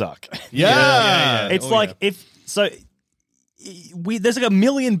Pokemon suck. Yeah. It's Oh, like yeah. there's like a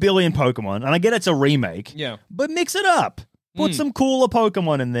million billion Pokemon, and I get it's a remake. Yeah. But mix it up. Put some cooler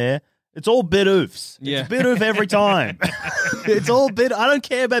Pokemon in there. It's all Bidoof. Yeah. It's Bidoof every time. It's all Bidoof. I don't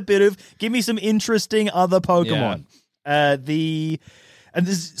care about Bidoof. Give me some interesting other Pokemon. And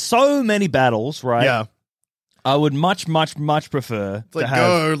there's so many battles, right? Yeah. I would much, much, much prefer It's like, to have.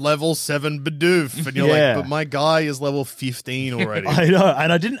 go level 7 Bidoof. And you're Yeah. like, but my guy is level 15 already. I know,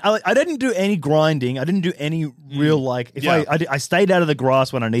 and I didn't do any grinding. I didn't do any real if Yeah. I stayed out of the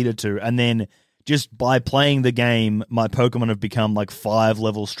grass when I needed to, and then just by playing the game, my Pokemon have become like 5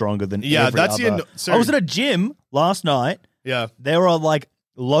 levels stronger than Yeah, every that's other. so- I was at a gym last night. yeah. There are like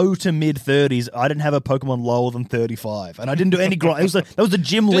low to mid 30s. I didn't have a Pokemon lower than 35, and I didn't do any grind. That was the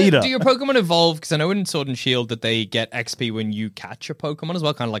gym leader. Do your Pokemon evolve? Because I know in Sword and Shield that they get XP when you catch a Pokemon as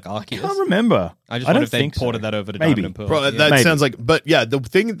well, kind of like I Arceus. can't remember. I just wonder don't if they think so. ported that over to Maybe. Diamond and Pearl. Bro, Yeah. that Maybe. sounds like, but yeah, the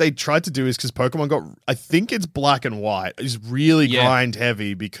thing they tried to do is because Pokemon got, I think it's black and white, is really Yeah. grind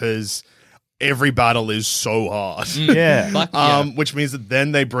heavy because every battle is so hard. Yeah. Black- yeah. Which means that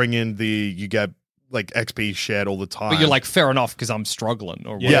then they bring in you get like XP shared all the time. But you're like, fair enough, because I'm struggling.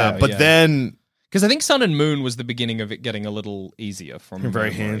 Or yeah, whatever, but then because I think Sun and Moon was the beginning of it getting a little easier from very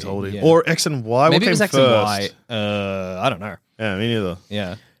memory. hand holding. Yeah. Or X and Y. maybe what it was came X and first? Y. I don't know. Yeah, me neither.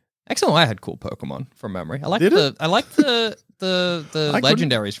 Yeah, X and Y had cool Pokemon from memory. I like Did it? I like the I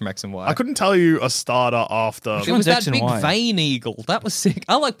couldn't- legendaries from X and Y. I couldn't tell you a starter after. It was that X and big Y? vein eagle. That was sick.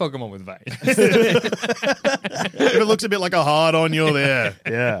 I like Pokemon with veins. If it looks a bit like a hard on, you're there.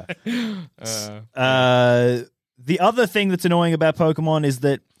 Yeah. The other thing that's annoying about Pokemon is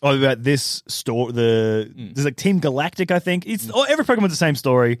that about this store, there's like Team Galactic. I think every Pokemon's the same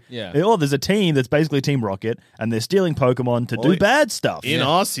story. Yeah. There's a team that's basically Team Rocket, and they're stealing Pokemon to do bad stuff. In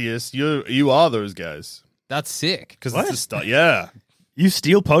Arceus, you are those guys That's sick. because What? it's the start. Yeah, You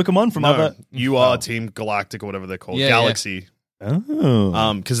steal Pokemon from no, other. you are Team Galactic or whatever they're called, Yeah, Galaxy.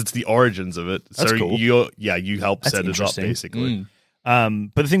 Oh. Because it's the origins of it. That's so cool. you help That's set it up interesting. basically.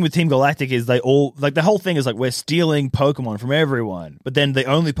 Mm. But the thing with Team Galactic is they all like the whole thing is like we're stealing Pokemon from everyone, but then the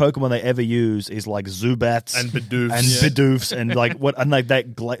only Pokemon they ever use is like Zubats And Bidoofs. and Yeah. Bidoofs and like what and like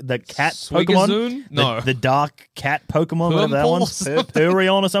that cat Suigazoon? Pokemon, No. the dark cat Pokemon, whatever that Purmple one, or something?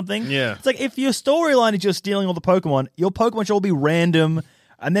 Purion or something. Yeah. It's like if your storyline is just stealing all the Pokemon, your Pokemon should all be random,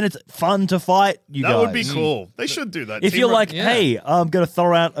 and then it's fun to fight. You That guys would be cool. They should do that. if Team you're Ro- like, Yeah. hey, I'm gonna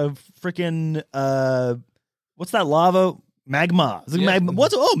throw out a freaking what's that lava Magma. It's like magma.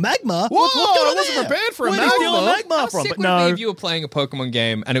 Magma? Whoa, What's going on I wasn't there? prepared for a Where did he steal magma. magma How from? sick But would it be no. if you were playing a Pokemon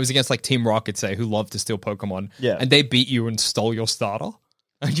game and it was against like Team Rocket, say, who love to steal Pokemon, Yeah. and they beat you and stole your starter?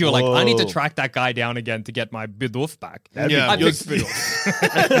 And you were like, I need to Whoa. track that guy down again to get my Bidoof back. Yeah, I you're- picked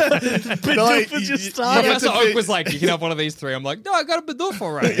Bidoof. Bidoof was your starter. Professor Oak was like, you can have one of these three. I'm like, no, I got a Bidoof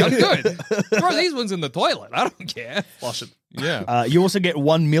already. I'm good. Throw these ones in the toilet. I don't care. Flush it. Yeah. You also get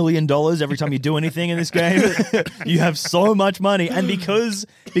 $1 million every time you do anything in this game. You have so much money, and because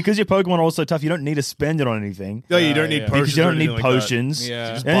your Pokemon are also tough, you don't need to spend it on anything. No, you don't need potions. Because you or don't need anything like that. potions.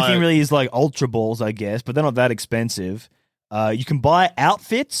 Yeah. Just The only buy thing it. really is like Ultra Balls, I guess, but they're not that expensive. You can buy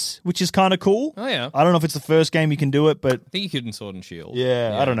outfits, which is kind of cool. Oh, yeah. I don't know if it's the first game you can do it, but I think you could in Sword and Shield.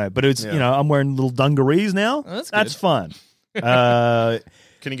 yeah, I don't know. But it's I'm wearing little dungarees now. Oh, that's good. fun. I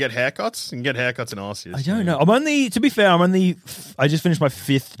Can you get haircuts? You can get haircuts in Arceus. don't know. To be fair, I just finished my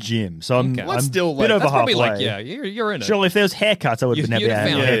 5th gym, so I'm, Okay. Well, I'm that's still a bit like- over That's probably halfway. like, yeah, you're in it. Surely if there was haircuts, I would You- have never you'd had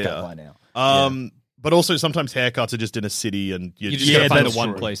a found it. haircut Yeah. by now. But also sometimes haircuts are just in a city and You just Yeah, gotta find the that's one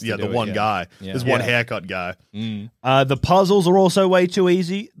true. place to yeah, do the it, one yeah. guy. Yeah. There's one Yeah. haircut guy. The puzzles are also way too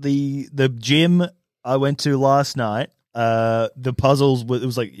easy. The gym I went to last night, the puzzles it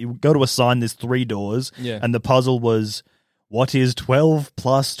was like you go to a sign. There's 3 doors, Yeah. and the puzzle was what is 12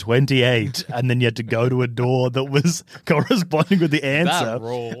 plus 28, and then you had to go to a door that was corresponding with the answer.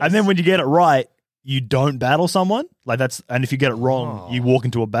 rules. And then when you get it right, you don't battle someone. Like that's, and if you get it wrong, you walk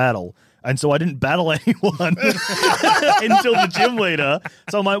into a battle. And so I didn't battle anyone until the gym leader.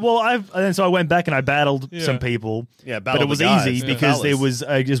 So I'm like, well, and so I went back and I battled some people. Yeah, but battle it was the guys, easy the because there fellas.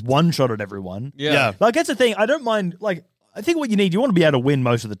 was just one shot at everyone. Yeah. Like that's the thing. I don't mind. Like I think what you need, you want to be able to win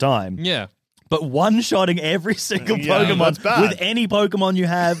most of the time. Yeah. But one-shotting every single Yeah, that's Pokemon bad. with any Pokemon you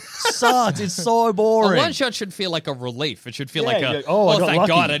have sucks. It's so A boring. one shot should feel like a relief. It should feel Yeah, like you're a like, oh, I got thank lucky.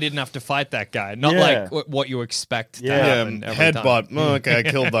 God I didn't have to fight that guy. Not Yeah. like what you expect to Yeah. happen every time. Headbutt. Oh, okay, I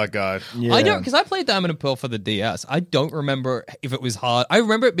killed that guy. Yeah. I don't, because I played Diamond and Pearl for the DS. I don't remember if it was hard. I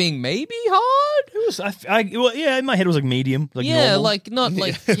remember it being maybe hard. It was, well, yeah, in my head it was like medium. Like Yeah, normal. like not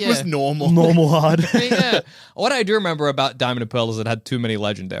like It yeah. was normal. normal hard. Yeah. What I do remember about Diamond and Pearl is it had too many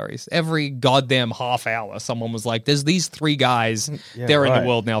legendaries. Every goddamn half hour, someone was like, "There's these 3 guys. They're in right. the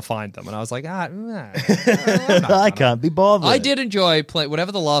world now. Find them." And I was like, I can't be bothered. I did enjoy play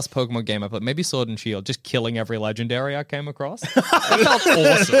whatever the last Pokemon game I played, maybe Sword and Shield, just killing every legendary I came across. It felt awesome.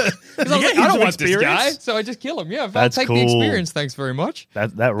 'Cause I was like, I don't want this guy, so I just kill him. Yeah, I'll That's take the cool. experience. Thanks very much.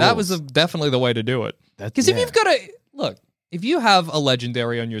 That That was rules. definitely the way to do it. Because if you've got if you have a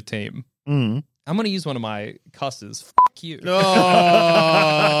legendary on your team, I'm going to use one of my cusses. Fuck you.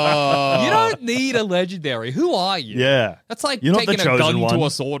 Oh. You don't need a legendary. Who are you? Yeah. That's like You're not the taking a gun chosen to one. a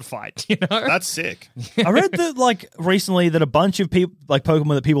sword fight, you know? That's sick. I read that like recently that a bunch of people like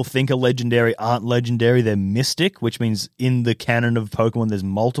Pokemon that people think are legendary aren't legendary. They're mystic, which means in the canon of Pokemon there's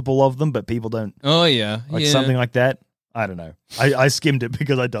multiple of them, but people don't Oh, yeah. like yeah. something like that. I don't know. I skimmed it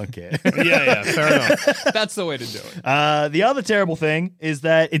because I don't care. Yeah, fair enough. That's the way to do it. The other terrible thing is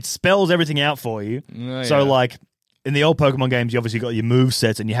that it spells everything out for you. Oh, So yeah. like in the old Pokemon games, you obviously got your move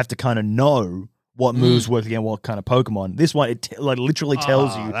sets and you have to kind of know what moves work against what kind of Pokemon. This one, it like literally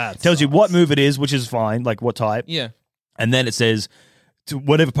tells you what move it is, which is fine, like what type. Yeah. And then it says to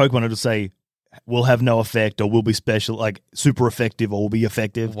whatever Pokemon it'll say will have no effect or will be special, like super effective or will be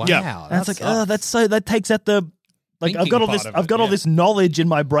effective. Wow. Yeah. And it's like, oh, that takes out the like I've Thinking got all part this of I've it, got all yeah. this knowledge in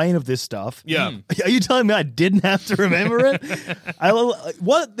my brain of this stuff. Yeah. Are you telling me I didn't have to remember it?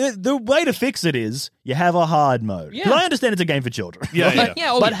 The way to fix it is you have a hard mode. 'Cause Yeah. I understand it's a game for children. Yeah, yeah.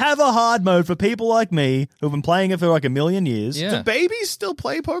 Yeah, But have a hard mode for people like me who've been playing it for like a million years. Yeah. Do babies still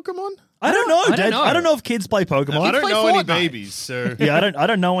play Pokemon? I don't know, I don't Dad. know. I don't know if kids play Pokemon. I don't play know any Fortnite. babies, so Yeah, I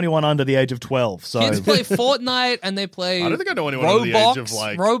don't know anyone under the age of 12. So Kids play Fortnite and they play I don't think I know anyone under the Roblox. age of,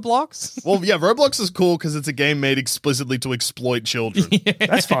 like- Roblox? Well, yeah, Roblox is cool because it's a game made explicitly to exploit children.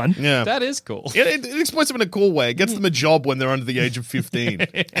 that's fun. Yeah. That is cool. It exploits them in a cool way. It gets them a job when they're under the age of 15.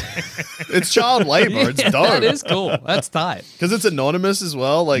 It's child labor. It's dope. That is cool. That's tight. Because it's anonymous as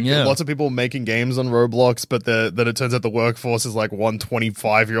well. Like, Yeah. lots of people making games on Roblox, but then it turns out the workforce is like one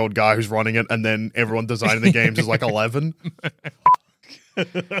 25-year-old guy who's running it, and then everyone designing the games is like 11.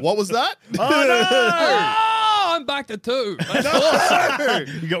 What was that? Oh, I'm back to 2. That's awesome.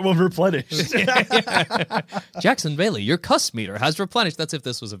 You got one replenished. Jackson Bailey, your cuss meter has replenished. That's if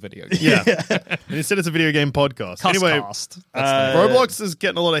this was a video game. Yeah. And instead, it's a video game podcast. Cuss Anyway, cast. That's the name. Roblox is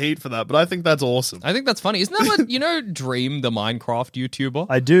getting a lot of heat for that, but I think that's awesome. I think that's funny. Isn't that what, you know, Dream, the Minecraft YouTuber?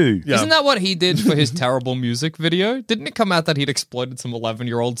 I do. Yeah. Isn't that what he did for his terrible music video? Didn't it come out that he'd exploited some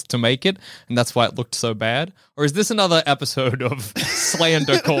 11-year-olds to make it, and that's why it looked so bad? Or is this another episode of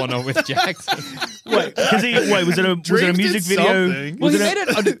Slander Corner with Jackson? Wait, because he Wait, was it a Dreams music did video? something. Well, Was he it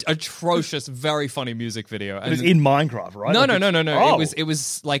made an atrocious, very funny music video. it was in Minecraft, right? No, Like no. Oh. It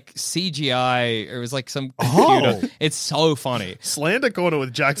was like CGI. It was like some Oh. computer. It's so funny. Slander Corner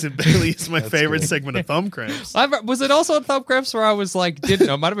with Jackson Bailey is my favorite segment of Thumb Cramps. Was it also on Thumb Cramps where I was like, it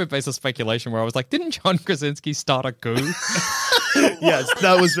might have been based on speculation where I was like, didn't John Krasinski start a coup? Yes,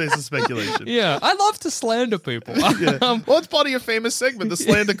 that was based on speculation. Yeah, I love to slander people. Well, it's part of your famous segment, the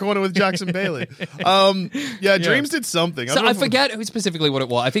Slander Corner with Jackson Bailey. Dreams did something. So don't know I if- forget who specifically what it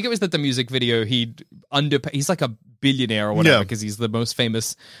was. I think it was that the music video he's like a billionaire or whatever Yeah. because he's the most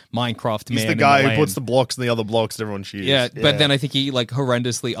famous Minecraft man. He's the in guy who land. puts the blocks in the other blocks that everyone cheers. Yeah, but then I think he like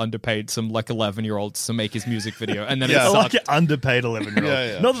horrendously underpaid some like 11-year-olds to make his music video, and then Yeah. it I like sucked. it, underpaid 11-year-old.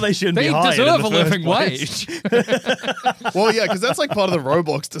 Yeah, yeah. Not that they shouldn't They be hired. deserve in a the first living place. wage. Well, yeah, because that's like part of the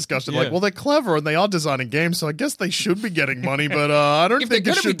Roblox discussion. Like, Yeah. well, they're clever and they are designing games, so I guess they should be getting money, but I don't If think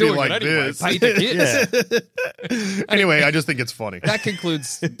they're it gonna should be be doing like it anyway, this. pay the kids. Anyway, I just think it's funny. That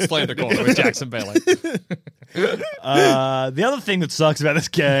concludes Slander Corner with Jackson Bailey. The other thing that sucks about this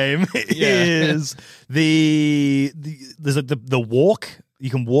game is there's like the walk. You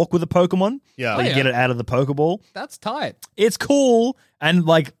can walk with a Pokemon. Yeah. Like Oh, you get yeah. it out of the Pokeball. That's tight. It's cool, and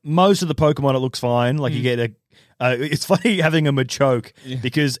like most of the Pokemon, it looks fine. Like you get a. It's funny having a Machoke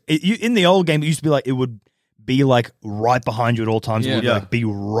because in the old game, it used to be like it would be like right behind you at all times. It would Yeah. like be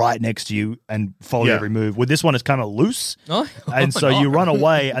right next to you and follow Yeah. every move. With this one, it's kind of loose. Oh, And so no. you run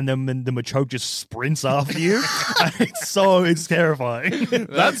away, and then the Machoke just sprints after you. And it's terrifying.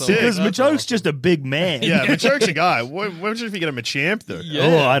 That's sick. Because That's Machoke's just a big man. Yeah, Machoke's a guy. What if you get him a champ, though? Yeah.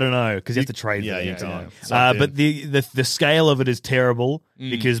 Oh, I don't know because you have to trade. Yeah, them. you can't. It's up to But him. the scale of it is terrible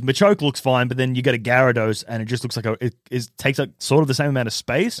because Machoke looks fine, but then you get a Gyarados and it just looks like it takes like sort of the same amount of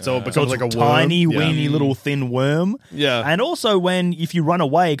space. So it becomes it's like a tiny, worm. Yeah. weeny little thin worm. Yeah. And also if you run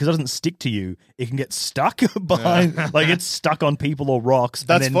away because it doesn't stick to you, it can get stuck behind, like it's stuck on people or rocks.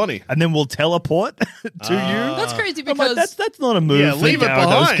 That's and then, funny. And then we'll teleport to you. That's crazy I'm like, because that's not a move. Yeah, that leave it Gyarados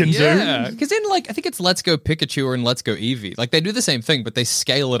behind. can do. yeah, because in like I think it's Let's Go Pikachu or in Let's Go Eevee, like they do the same thing, but they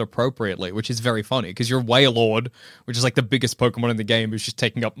scale it appropriately, which is very funny because your Wailord, which is like the biggest Pokemon in the game, is just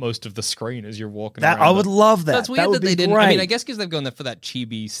taking up most of the screen as you're walking That around. I would love that. That's weird that would that they be didn't. Great. I mean, I guess because they've gone there for that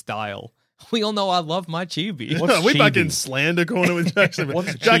chibi style. We all know I love my chibi. What's We're back Chibi? in Slander Corner with Jackson.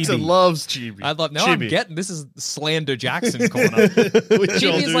 What's Jackson Chibi? loves Chibi. I love. Now Chibi. I'm getting this is Slander Jackson corner. Which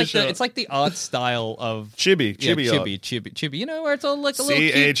you'll Chibi is do like show. it's like the art style of Chibi. yeah, Chibi. chibi. You know where it's all like a little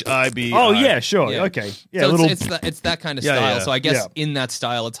cute. CHIB. Oh yeah, sure, Yeah. okay, yeah, So little. it's that kind of Yeah, style. yeah. So I guess Yeah. in that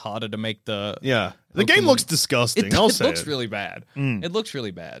style, it's harder to make the. Yeah. The game Pokemon. looks disgusting. It, I'll it say looks it. really bad. It looks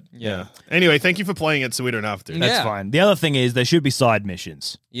really bad. Yeah. Anyway, thank you for playing it so we don't have to. Yeah. That's fine. The other thing is there should be side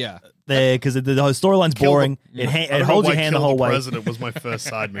missions Yeah. there because the storyline's Kill boring. the- It I don't it know holds why your hand the Kill whole way. President was my first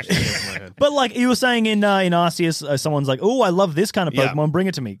side mission in my head. But like you were saying in Arceus, someone's like, "Oh, I love this kind of Yeah. Pokemon. Bring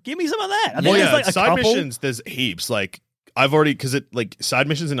it to me. Give me some of that." I think Well, there's yeah, like a side couple. missions. There's heaps. Like I've already because it like side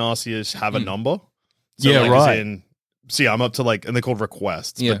missions in Arceus have a number. So, Yeah, like, as right. in- see, I'm up to like, and they're called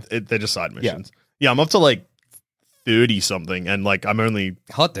requests. Yeah. But they're just side missions. Yeah, I'm up to like 30 something, and like I'm only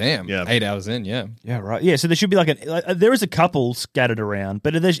Hot damn. Yeah. 8 hours in. Yeah. Yeah, right. Yeah, so there should be like there is a couple scattered around,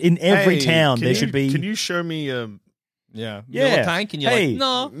 but there's in every Hey, town can there you- should be. Can you show me? Yeah. Yeah. Miltank, and you're Hey. like,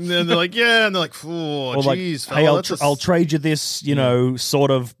 no. And then they're like, yeah, and they're like, oh, or like, geez, hey, fella, that's I'll trade you this,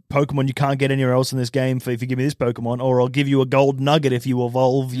 sort of Pokemon you can't get anywhere else in this game for if you give me this Pokemon, or I'll give you a gold nugget if you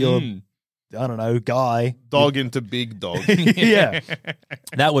evolve your, I don't know, guy. dog into big dog. Yeah,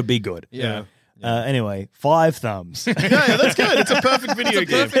 that would be good. Yeah. Anyway, 5 thumbs. yeah, that's good. It's a perfect video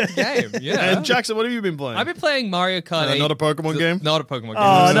game. Perfect game. Yeah. And Jackson, what have you been playing? I've been playing Mario Kart 8. not a Pokemon game? Not a Pokemon game.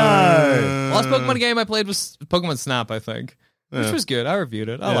 Oh no! Last Pokemon game I played was Pokemon Snap, I think. Which was good. I reviewed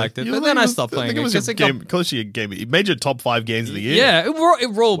it. I liked it. You But think then it I was- stopped I playing think it. it was 'cause a it got- game, close to your game. It made your top 5 games of the year. Yeah, it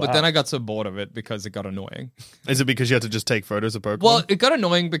rolled, but then I got so bored of it because it got annoying. Is it because you had to just take photos of Pokemon? Well, it got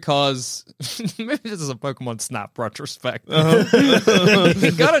annoying because maybe this is a Pokemon Snap retrospect. Uh-huh.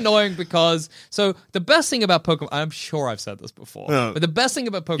 It got annoying because so the best thing about Pokemon, I'm sure I've said this before, No. but the best thing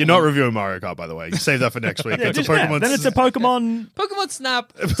about Pokemon, You're not reviewing Mario Kart, by the way. You save that for next week. Yeah, That's a just- yeah, Pokemon. then it's a Pokemon. Pokemon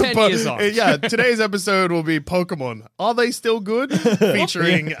Snap 10 years on. Yeah, today's episode will be Pokemon. Are they still good?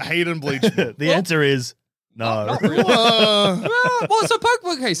 Featuring Hayden Bleachman. The answer is no. Not really. Well, so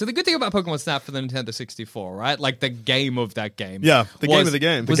Pokemon. Okay, so the good thing about Pokemon Snap for the Nintendo 64, right? Like the game of that game. Yeah, the game was- of the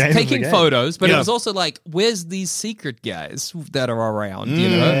game. was The game of the taking game. photos, but Yeah. it was also like, where's these secret guys that are around? You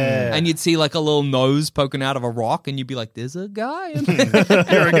know, and you'd see like a little nose poking out of a rock, and you'd be like, "There's a guy," in there.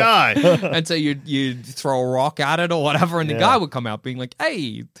 You're a guy. and so you'd throw a rock at it or whatever, and the guy would come out being like,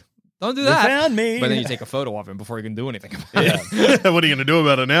 "Hey, Don't do that. found me. But then you take a photo of him before you can do anything about it. What are you going to do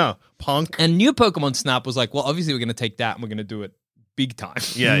about it now, punk? And new Pokemon Snap was like, well, obviously we're going to take that and we're going to do it big time.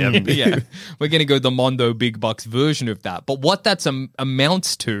 Yeah. Yeah, we're going to go the Mondo Big Bucks version of that. But what that's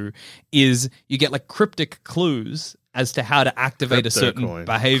amounts to is you get like cryptic clues as to how to activate a certain coin.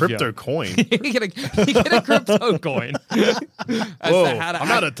 behavior. Crypto coin. you get a crypto coin. Whoa,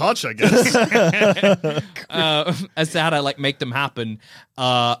 I'm out of touch, I guess. As to how to like make them happen.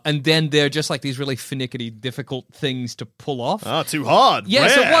 And then they're just like these really finicky, difficult things to pull off. Oh, too hard. Yeah,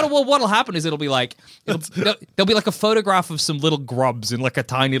 Rare. so what'll happen is it'll be like there'll be like a photograph of some little grubs in like a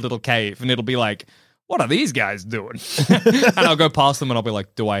tiny little cave, and it'll be like, what are these guys doing? And I'll go past them and I'll be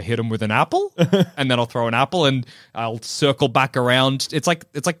like, do I hit them with an apple? And then I'll throw an apple and I'll circle back around. It's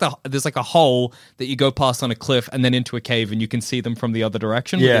like there's like a hole that you go past on a cliff and then into a cave, and you can see them from the other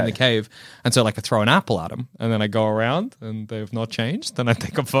direction within the cave. And so like I throw an apple at them and then I go around and they've not changed. Then I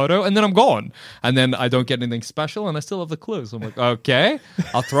take a photo and then I'm gone. And then I don't get anything special and I still have the clues. I'm like, okay,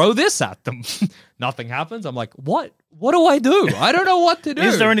 I'll throw this at them. Nothing happens. I'm like, what? What do I do? I don't know what to do.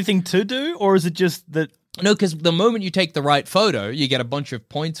 Is there anything to do, or is it just that? No, because the moment you take the right photo, you get a bunch of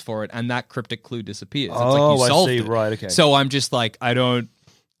points for it, and that cryptic clue disappears. It's like you I solved see. it. Right, okay. So I'm just like, I don't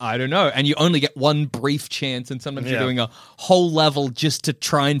know. And you only get one brief chance, and sometimes you're doing a whole level just to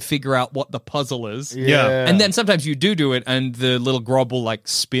try and figure out what the puzzle is. Yeah. And then sometimes you do it, and the little grub will like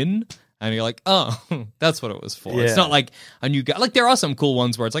spin. And you're like, oh, that's what it was for. It's Yeah. not like a new guy. Like, there are some cool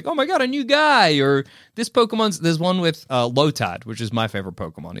ones where it's like, oh my God, a new guy. Or this there's one with Lotad, which is my favorite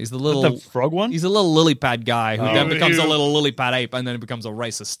Pokemon. He's the little The frog one? He's a little lily pad guy who then becomes a ew. little lily pad ape, and then he becomes a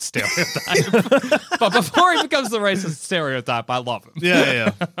racist stereotype. But before he becomes the racist stereotype, I love him.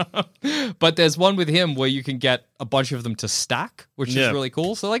 Yeah. But there's one with him where you can get a bunch of them to stack, which Yeah. is really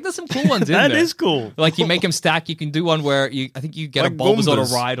cool. So like, there's some cool ones in That there. is cool. Like, you make him stack. You can do one where I think you get Like a Bulbasaur Goombas.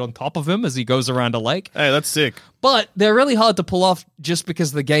 to ride on top of him as he goes around a lake. Hey, that's sick. But they're really hard to pull off just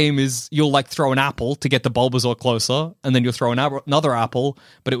because the game is, you'll like throw an apple to get the Bulbasaur closer, and then you'll throw another apple,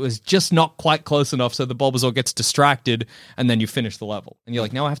 but it was just not quite close enough, so the Bulbasaur gets distracted, and then you finish the level. And you're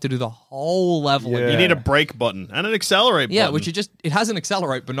like, now I have to do the whole level again. You need a brake button and an accelerate button. Yeah, which it has an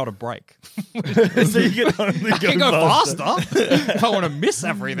accelerate, but not a brake. So you can only I can go faster if I want to miss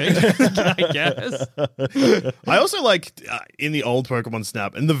everything, I guess. I also like in the old Pokemon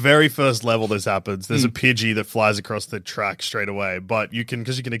Snap, in the very first level this happens, there's a Pidgey that flies across the track straight away, but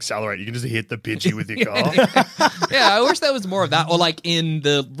because you can accelerate, you can just hit the Pidgey with your car. Yeah, I wish there was more of that. Or like in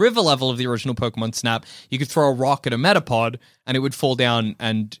the river level of the original Pokemon Snap, you could throw a rock at a Metapod and it would fall down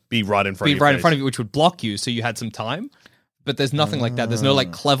and Be right in front be of you. right in front of you, which would block you, so you had some time. But there's nothing like that. There's no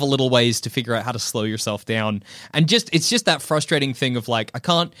like clever little ways to figure out how to slow yourself down. And it's just that frustrating thing of like, I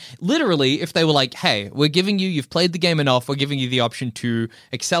can't, literally, if they were like, hey, you've played the game enough, we're giving you the option to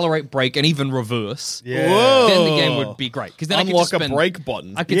accelerate, brake, and even reverse. Yeah. Whoa. Then the game would be great. Because then I could Unlock just spend a brake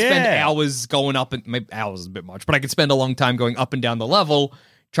button. I could spend Yeah. hours going up, and maybe hours is a bit much, but I could spend a long time going up and down the level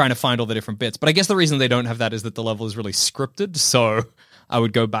trying to find all the different bits. But I guess the reason they don't have that is that the level is really scripted. So I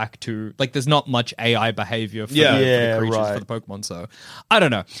would go back to, like, there's not much AI behavior for, Yeah. the Yeah, creatures, right. for the Pokemon. So I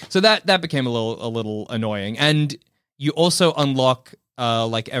don't know. So that became a little annoying. And you also unlock,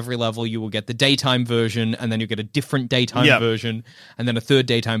 like every level, you will get the daytime version, and then you get a different daytime Yep. version, and then a third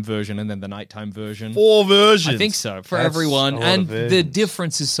daytime version, and then the nighttime version. 4 versions. I think so, for That's everyone. a lot And of the versions.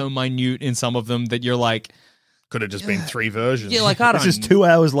 difference is so minute in some of them that you're like, Could have just been 3 versions. yeah, like, I don't It's just 2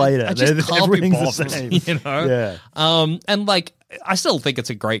 hours later. I just can't be Everything's the bothered, same. you know? Yeah. And like, I still think it's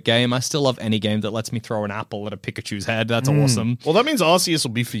a great game. I still love any game that lets me throw an apple at a Pikachu's head. That's awesome. Well, that means Arceus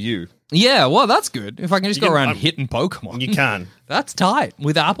will be for you. Yeah, well, that's good. If I can just You go can- around hitting Pokemon. You can. That's tight.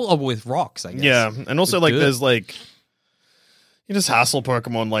 With apple or with rocks, I guess. Yeah. And also, With like, dirt. there's like, you just hassle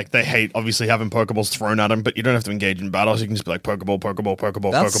Pokemon. Like, they hate, obviously, having Pokeballs thrown at them, but you don't have to engage in battles. You can just be like, Pokeball, Pokeball,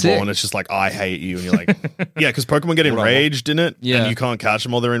 Pokeball, That's Pokeball. sick. And it's just like, I hate you. And you're like, yeah, because Pokemon get enraged in it. Yeah. And you can't catch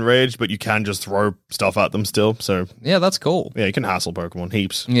them while they're enraged, but you can just throw stuff at them still. So, Yeah, that's cool. yeah, you can hassle Pokemon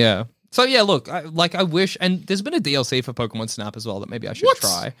heaps. Yeah. So yeah, look, I wish, and there's been a DLC for Pokemon Snap as well that maybe I should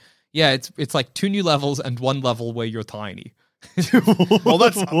try. Yeah, it's like 2 new levels and 1 level where you're tiny. Well,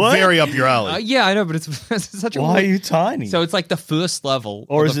 that's very up your alley. Yeah, I know, but it's such a Why are you tiny? So it's like the first level,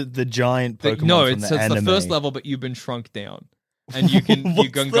 or of is the- it the giant Pokemon no, from it's, the so it's anime? the first level, but you've been shrunk down, and you can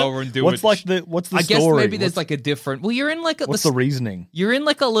go and do what's it. like the what's the I guess story? maybe there's like a different. Well, you're in like what's the reasoning? You're in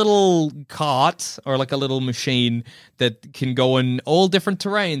like a little cart or like a little machine that can go in all different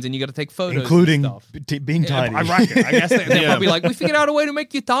terrains, and you got to take photos, Including and stuff. being tiny. I reckon. I guess they're Yeah. probably like, we figured out a way to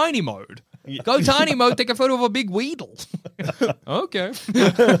make you tiny mode. Go tiny mode, take a photo of a big Weedle. Okay.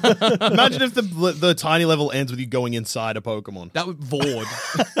 Imagine if the tiny level ends with you going inside a Pokemon. That would void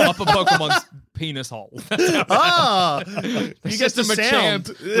up a Pokemon's penis hole. You It's get just a the sound.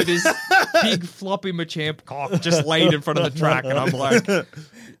 Machamp with his big floppy Machamp cock just laid in front of the track, and I'm like,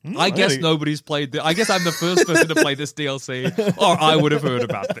 I guess nobody's played this. I guess I'm the first person to play this DLC, or I would have heard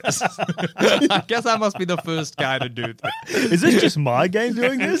about this. I guess I must be the first guy to do this. Is this just my game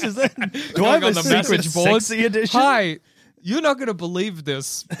doing this? Is that? Do I have Going a on the secret message board. sexy edition? Hi. You're not going to believe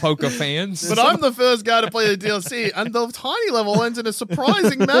this, poker fans. But I'm the first guy to play the DLC, and the tiny level ends in a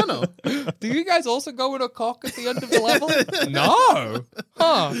surprising manner. Do you guys also go with a cock at the end of the level? No.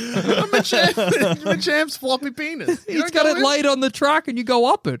 Huh. Machamp's floppy penis. You He's don't got go it in, laid on the track and you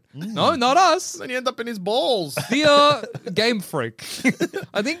go up it. No, not us. Then you end up in his balls. The Game Freak.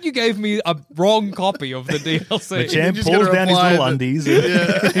 I think you gave me a wrong copy of the DLC. Champ just pulls gotta down his apply little the- undies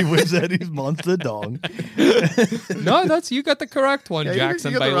and he whips out his monster dong. No, that's you got the correct one, Yeah,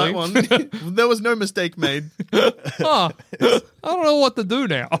 Jackson you got Bailey. the right one. There was no mistake made. Huh. I don't know what to do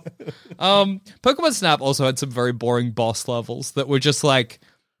now. Pokemon Snap also had some very boring boss levels that were just like,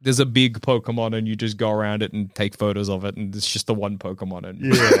 there's a big Pokemon and you just go around it and take photos of it, and it's just the one Pokemon.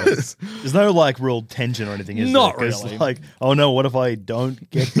 And Yes. There's no like real tension or anything, is Not there? 'Cause, really. Like, oh no, what if I don't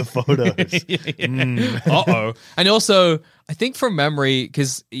get the photos? Uh-oh. And also, I think from memory,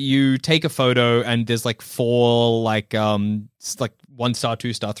 because you take a photo and there's like 4 like 1-star,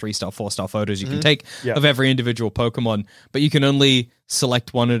 2-star, 3-star, 4-star photos you can take Yeah. of every individual Pokemon, but you can only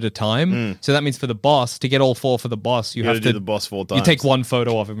select one at a time. So that means for the boss, to get all 4 for the boss, you You have gotta to do the boss 4 times. You take one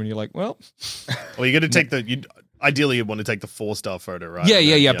photo of him and you're like, well, Well, you got to take the. Ideally, you'd want to take the 4-star photo, right?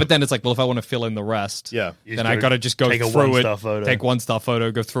 yeah. But then it's like, well, if I want to fill in the rest, Yeah. then I got to just go take a through it, one-star photo. take 1-star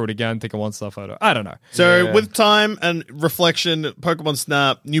photo, go through it again, take a 1-star photo. I don't know. So with time and reflection, Pokemon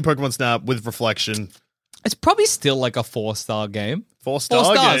Snap, new Pokemon Snap with reflection, It's probably still like a 4-star game. 4-star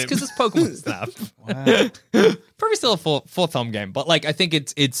 4 stars game. because it's Pokemon Snap. Probably still a 4-thumb game, but like I think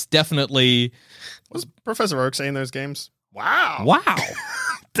it's definitely Was Professor Oak saying those games? Wow. wow.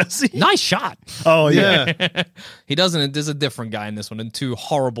 Does he? Nice shot. Oh yeah. Yeah. He doesn't. There's a different guy in this one, and 2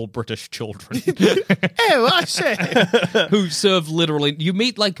 horrible British children Oh, I say. who serve literally. You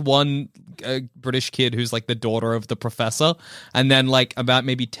meet like one British kid who's like the daughter of the professor, and then like about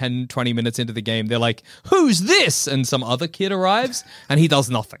maybe 10, 20 minutes into the game, they're like, "Who's this?" And some other kid arrives, and he does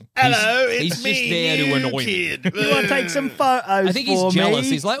nothing. Hello, he's just there to annoy me. You want to take some photos? I think he's for jealous.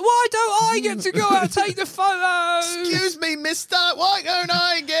 me? He's like, "Why don't I get to go out and take the photos?" Excuse me, mister. Why don't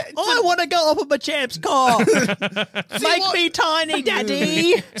I get I want to go up with my champ's cock. Make what- me tiny,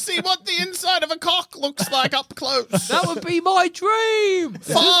 daddy. see what the inside of a cock looks like up close? That would be my dream.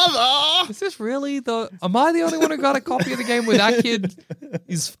 Father! Is this really the? Am I the only one who got a copy of the game where that kid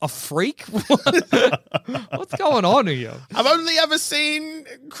is a freak? What's going on here? I've only ever seen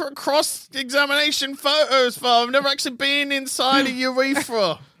cross-examination photos, Father. I've never actually been inside a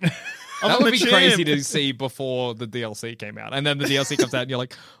urethra. That would be Machamp. crazy to see before the DLC came out, and then the DLC comes out, and you're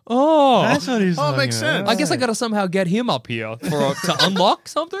like, "Oh, That's what he's. Oh, it makes sense. I guess I got to somehow get him up here to unlock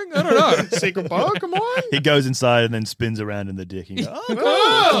something. I don't know." Secret Pokemon? He goes inside and then spins around in the dick. And goes,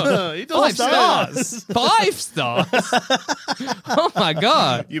 oh, Oh, he does 5 that. stars. 5 stars. Oh my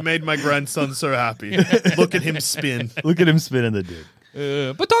god. You made my grandson so happy. Look at him spin. look at him spinning the dick.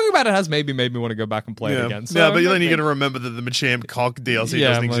 But talking about it has maybe made me want to go back and play it again. So yeah, but then maybe- you're going to remember that the Machamp cock DLC doesn't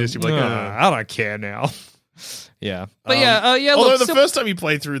I'm exist. You're like, I don't care now. Yeah, but Although look, the so- first time you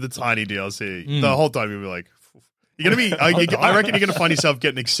play through the tiny DLC, the whole time you'll be like, you're gonna be. I reckon you're gonna find yourself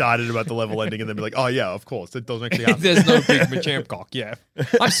getting excited about the level ending, and then be like, "Oh yeah, of course, it doesn't actually happen." there's no big Machamp cock. Yeah,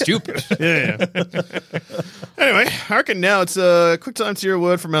 I'm stupid. Yeah. Anyway, I reckon now it's a quick time to hear a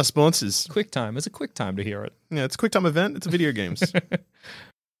word from our sponsors. Quick time. It's a quick time to hear it. Yeah, it's a quick time event. It's a video games.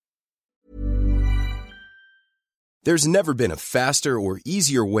 There's never been a faster or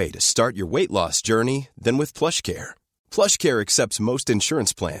easier way to start your weight loss journey than with PlushCare. PlushCare accepts most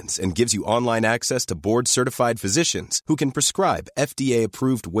insurance plans and gives you online access to board-certified physicians who can prescribe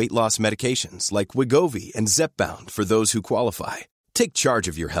FDA-approved weight loss medications like Wegovy and Zepbound for those who qualify. Take charge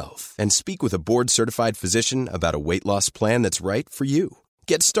of your health and speak with a board-certified physician about a weight loss plan that's right for you.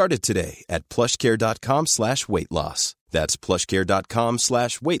 Get started today at plushcare.com/weight loss. That's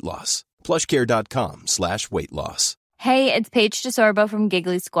plushcare.com/weight loss. plushcare.com/weight loss. Hey, it's Paige DeSorbo from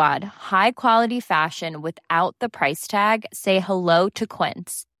Giggly Squad. High quality fashion without the price tag. Say hello to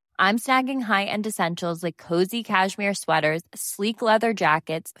Quince. I'm snagging high-end essentials like cozy cashmere sweaters, sleek leather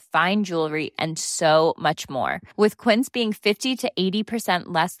jackets, fine jewelry, and so much more. With Quince being 50 to 80%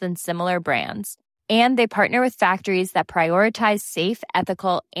 less than similar brands. And they partner with factories that prioritize safe,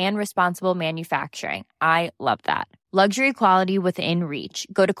 ethical, and responsible manufacturing. I love that. Luxury quality within reach.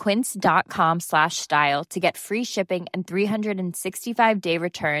 Go to quince.com/style to get free shipping and 365-day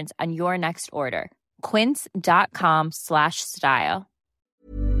returns on your next order. Quince.com/style.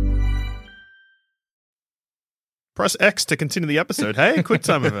 Press X to continue the episode. Hey, quick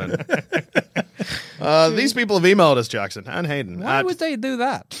time event. These people have emailed us, Jackson and Hayden. Why would they do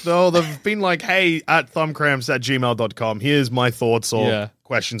that? So they've been like, hey, at thumbcramps@gmail.com. Here's my thoughts or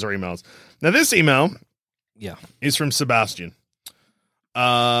questions or emails. Now, this email is from Sebastian.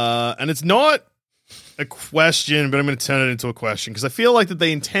 And it's not a question, but I'm going to turn it into a question because I feel like that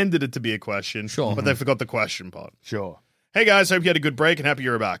they intended it to be a question, but they forgot the question part. Sure. Hey guys, hope you had a good break and happy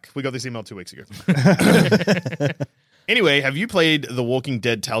you're back. We got this email 2 weeks ago. Anyway, have you played the Walking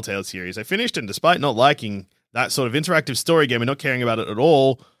Dead Telltale series? I finished, and despite not liking that sort of interactive story game and not caring about it at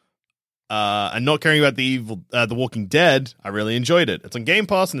all, and not caring about the Walking Dead, I really enjoyed it. It's on Game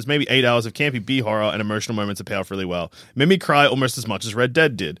Pass, and there's maybe 8 hours of campy B-horror and emotional moments that pay off really well. It made me cry almost as much as Red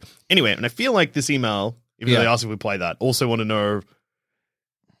Dead did. Anyway, and I feel like this email, even though they asked if we play that, also want to know...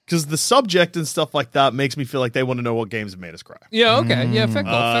 Because the subject and stuff like that makes me feel like they want to know what games have made us cry. Yeah, okay. Yeah, fair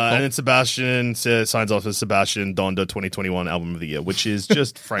call. And then Sebastian signs off as Sebastian Donda 2021 Album of the Year, which is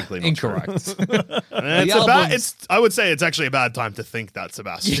just frankly not incorrect. I would say it's actually a bad time to think that,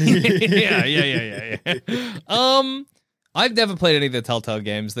 Sebastian. Yeah. I've never played any of the Telltale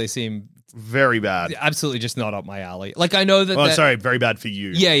games. They seem very bad. Absolutely just not up my alley. Like, I know that... Oh, sorry, very bad for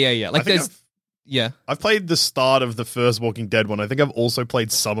you. Yeah. Like, I've played the start of the first Walking Dead one. I think I've also played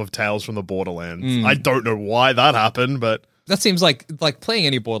some of Tales from the Borderlands. I don't know why that happened, but... That seems like playing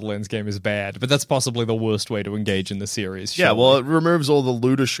any Borderlands game is bad, but that's possibly the worst way to engage in the series. Yeah, well, it removes all the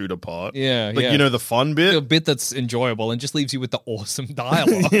looter shooter part. Yeah, you know, the fun bit. The bit that's enjoyable and just leaves you with the awesome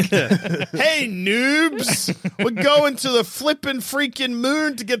dialogue. Hey, noobs! We're going to the flippin' freaking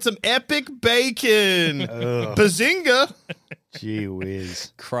moon to get some epic bacon. Bazinga! Gee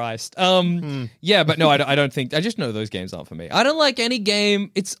whiz. Christ. Yeah, but no, I don't think... I just know those games aren't for me. I don't like any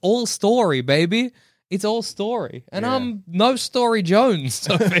game. It's all story, baby. It's all story. And I'm no Story Jones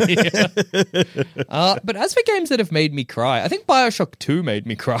over here. But as for games that have made me cry, I think Bioshock 2 made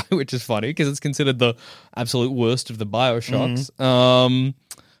me cry, which is funny because it's considered the absolute worst of the Bioshocks.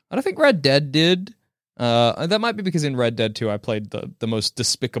 I don't think Red Dead did. That might be because in Red Dead 2 I played the most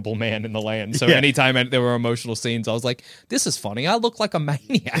despicable man in the land. So anytime there were emotional scenes, I was like, this is funny. I look like a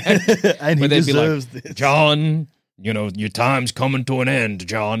maniac. And he deserves this. John... You know, your time's coming to an end,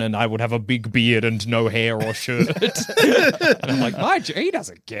 John, and I would have a big beard and no hair or shirt. And I'm like, he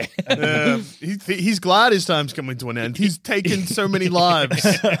doesn't care. He's glad his time's coming to an end. He's taken so many lives.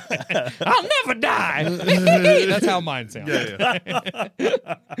 I'll never die. That's how mine sounds. Yeah.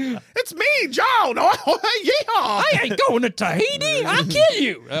 It's me, John. Oh, yeehaw. I ain't going to Tahiti. I'll kill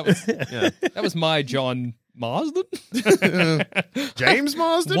you. That was my John Marsden. James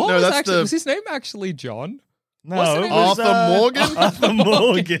Marsden? Was his name actually John? No, Arthur Morgan? Arthur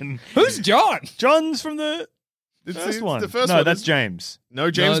Morgan. Who's John? John's from the first one. The first no, one. that's James. No,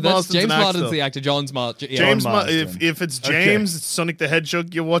 James Marsden's James an actor. Martin's the actor. John's Marsden. James if it's James, it's Sonic the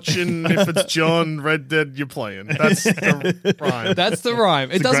Hedgehog you're watching. If it's John, Red Dead you're playing. That's the rhyme. That's the rhyme.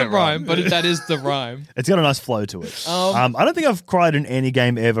 It doesn't rhyme, but that is the rhyme. It's got a nice flow to it. I don't think I've cried in any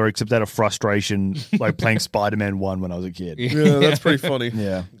game ever except out of frustration, like playing Spider-Man 1 when I was a kid. Yeah, that's pretty funny.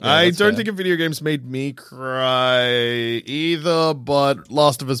 Yeah. I don't think a video game's made me cry either, but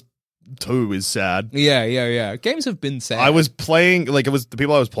Last of Us 2 is sad. Yeah. Games have been sad. I was playing, it was the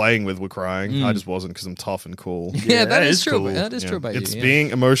people I was playing with were crying. I just wasn't because I'm tough and cool. Yeah, that is true. Cool. That is true about you. It's being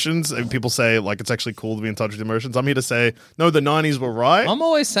emotions. And people say, it's actually cool to be in touch with emotions. I'm here to say, no, the 90s were right. I'm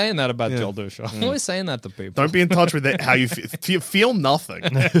always saying that about Joel Dusha. I'm always saying that to people. Don't be in touch with how you feel nothing.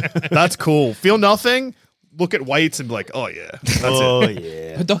 That's cool. Feel nothing. Look at weights and be like, oh yeah, that's it.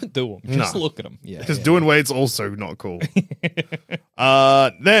 Yeah. But don't do them. Just look at them. Yeah. Because doing weights also not cool.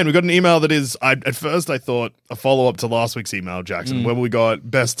 Then we got an email that is, at first I thought a follow-up to last week's email, Jackson, where we got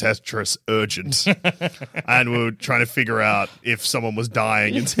Best Tetris Urgent. And we were trying to figure out if someone was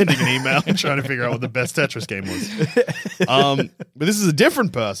dying and sending an email and trying to figure out what the best Tetris game was. But this is a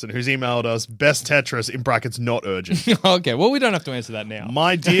different person who's emailed us Best Tetris in brackets not urgent. Okay, well, we don't have to answer that now.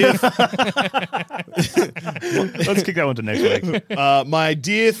 My dear... Let's kick that one to next week. My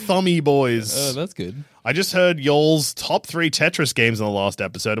dear Thummy boys. Oh, that's good. I just heard y'all's top 3 Tetris games in the last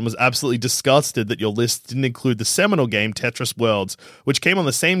episode and was absolutely disgusted that your list didn't include the seminal game Tetris Worlds, which came on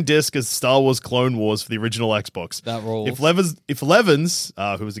the same disc as Star Wars Clone Wars for the original Xbox. That rules. If Levens,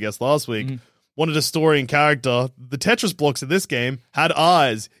 who was the guest last week, wanted a story and character. The Tetris blocks in this game had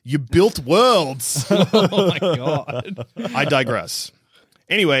eyes. You built worlds. Oh my god. I digress.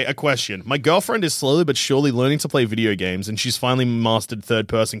 Anyway, a question. My girlfriend is slowly but surely learning to play video games, and she's finally mastered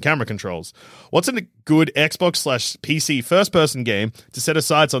third-person camera controls. What's a good Xbox/PC first-person game to set her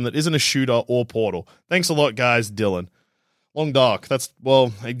sights on that isn't a shooter or Portal? Thanks a lot, guys. Dylan. Long Dark. That's,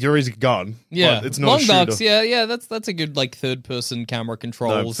 well, Yuri's gun. Yeah, but it's not Long a shooter. Darks. Yeah. That's a good like third person camera No,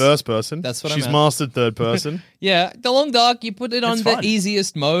 controls. first person. That's what I She's meant. mastered third person. Yeah, the Long Dark. You put it on It's the fun.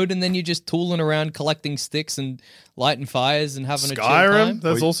 easiest mode, and then you're just tooling around, collecting sticks and lighting fires and having a chill Skyrim. time.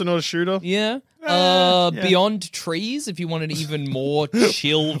 That's also not a shooter. Yeah. Beyond Trees, if you wanted an even more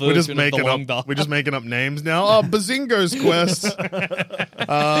chill We're just version of the making Long up. Dark. We're just making up names now. Oh, Bazinga's Quest.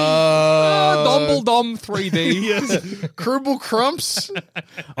 Dumbledom 3D. Yes. Krubel Crumps.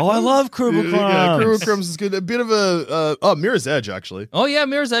 Oh, I love Krubel Crumbs. Yeah, Krubel Crumps is good. A bit of a Mirror's Edge actually. Oh yeah,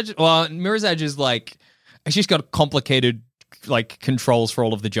 Mirror's Edge. Well, Mirror's Edge is like it's just got complicated like controls for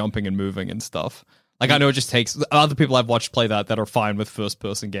all of the jumping and moving and stuff. Like I know it just takes other people I've watched play that are fine with first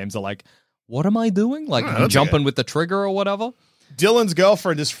person games are like, what am I doing? Like I'm that's jumping okay. with the trigger or whatever. Dylan's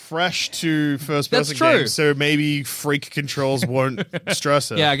girlfriend is fresh to first person That's true. games, so maybe freak controls won't stress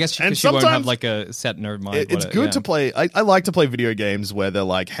her. Yeah, I guess And she won't have sometimes like a set in her mind. it's good to play. I like to play video games where they're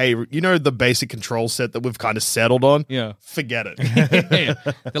like, hey, you know the basic control set that we've kind of settled on? Yeah. Forget it. They're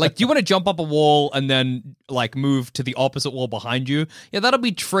like, do you want to jump up a wall and then like move to the opposite wall behind you? Yeah, that'll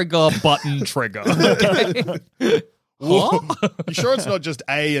be trigger, button, trigger. Okay. Huh? You sure it's not just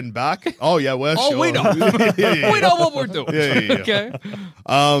A and back? Oh yeah, we're Oh, sure. we know. Yeah. We know what we're doing. Yeah. Okay.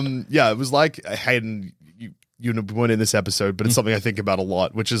 Yeah, it was like Hayden. You weren't in this episode, but it's something I think about a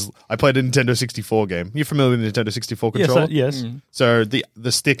lot. Which is, I played a Nintendo 64 game. You familiar with the Nintendo 64 controller? Yes. So the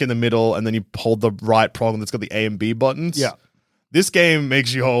stick in the middle, and then you hold the right prong that's got the A and B buttons. Yeah. This game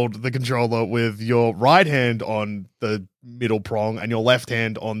makes you hold the controller with your right hand on the middle prong and your left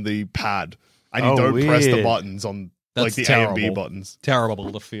hand on the pad, and you Oh, don't press the weird. buttons on That's like the terrible. A and B buttons.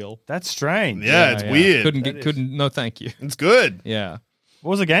 Terrible to feel. That's strange. Yeah, it's weird. Couldn't. No, thank you. It's good. Yeah. What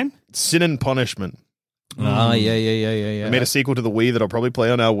was the game? Sin and Punishment. Ah, yeah. I made a sequel to the Wii that I'll probably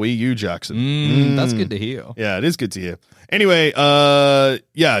play on our Wii U, Jackson. That's good to hear. Yeah, it is good to hear. Anyway, yeah,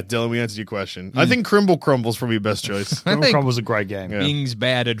 Dylan, we answered your question. I think Crimble Crumble's probably your best choice. I Krubel think Crumbs was a great game. Bing's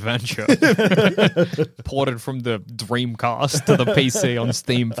Bad Adventure ported from the Dreamcast to the PC on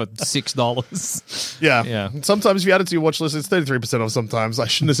Steam for $6. Yeah. Yeah. Sometimes if you add it to your watch list, it's 33% off sometimes. I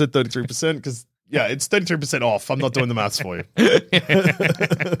shouldn't have said 33% because, yeah, it's 33% off. I'm not doing the maths for you.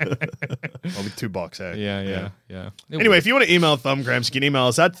 I'll be $2, eh? Yeah. Anyway, if you want to email Thumbcramps, you can email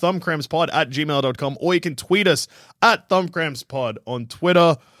us at thumbcrampspod@gmail.com, or you can tweet us at thumbcrampspod on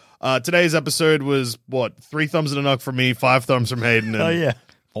Twitter. Today's episode was, 3 thumbs and a knock from me, 5 thumbs from Hayden. And, Oh, yeah.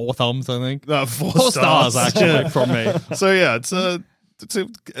 4 thumbs, I think. 4 4 stars, actually, from me. So, yeah, it's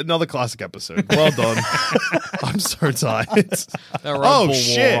another classic episode. Well done. I'm so tired. That Red Oh, Bull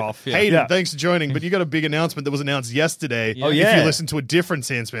shit. wore off. Yeah. Hayden, Yeah. thanks for joining. But you got a big announcement that was announced yesterday. Oh, yeah. If you listen to a different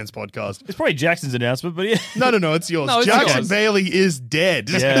Sandspans podcast. It's probably Jackson's announcement, but yeah. No, it's yours. No, it's Jackson yours. Bailey is dead.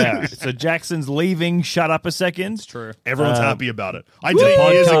 Yeah. So Jackson's leaving. Shut up a second. It's True. Everyone's Uh, happy about it. I did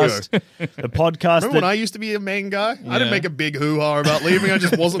it years ago. The podcast Remember when that I used to be a main guy? I Yeah. didn't make a big hoo-ha about leaving. I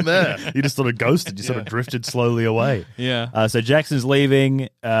just wasn't there. you just sort of ghosted. You sort of drifted slowly away. Yeah. So Jackson's leaving. Me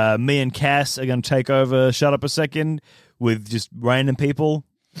and Cass are going to take over. Shut up a second with just random people.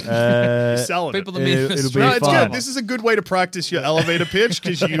 Selling People it. that mean it'll this be No, it's fun. good. This is a good way to practice your elevator pitch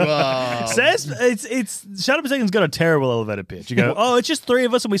because you Says it's Shut up a second's got a terrible elevator pitch. You go, oh, it's just 3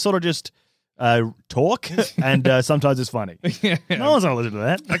 of us, and we sort of just talk, and sometimes it's funny. No one's gonna listen to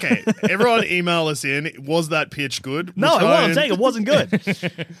that. Okay, everyone email us in. Was that pitch good? No, We'll it try wasn't. I'm and- saying it wasn't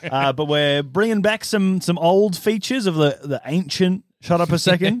good. But we're bringing back some old features of the ancient. Shut up a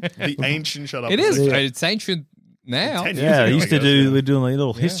second. The ancient shut up. It is. Yeah. It's ancient now. 10 years Yeah, ago, I used to guess, do. yeah. We're doing a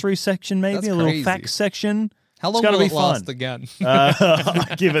little history section, maybe That's a little crazy. facts section. How It's long gotta will be it last fun. again?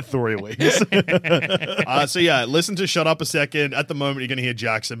 I give it 3 weeks. So yeah, listen to Shut Up a Second. At the moment, you're going to hear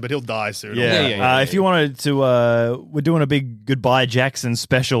Jackson, but he'll die soon. Yeah. If you wanted to, we're doing a big Goodbye Jackson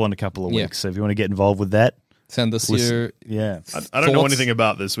special in a couple of Yeah. weeks. So if you want to get involved with that, Send us listen- your. yeah. I don't know Thoughts? anything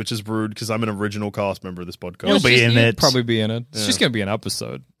about this, which is rude because I'm an original cast member of this podcast. You'll be in it. Probably be in it. It's just going to be an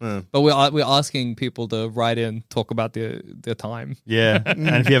episode. Yeah. But we're asking people to write in, talk about their time. Yeah. And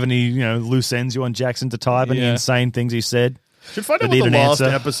if you have any, loose ends you want Jackson to type, any Yeah. insane things he said, Should find out They what the need an last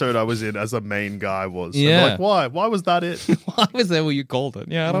answer. episode I was in as a main guy was. And Yeah. like, why? Why was that it? Why was that what you called it?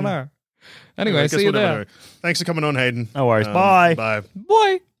 Yeah, I don't know. Anyway, I guess see you we'll never there. know. Thanks for coming on, Hayden. no worries. Bye. Bye.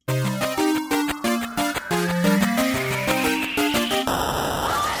 Boy.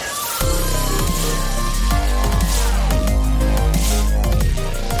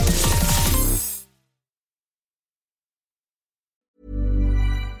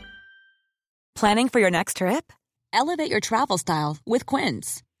 Planning for your next trip? Elevate your travel style with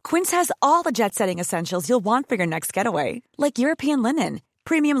Quince. Quince has all the jet-setting essentials you'll want for your next getaway, like European linen,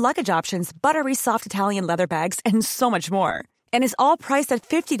 premium luggage options, buttery soft Italian leather bags, and so much more. And is all priced at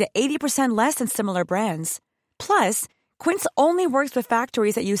 50 to 80% less than similar brands. Plus, Quince only works with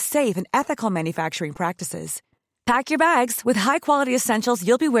factories that use safe and ethical manufacturing practices. Pack your bags with high-quality essentials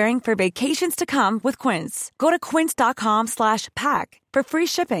you'll be wearing for vacations to come with Quince. Go to quince.com/pack for free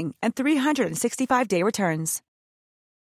shipping and 365-day returns.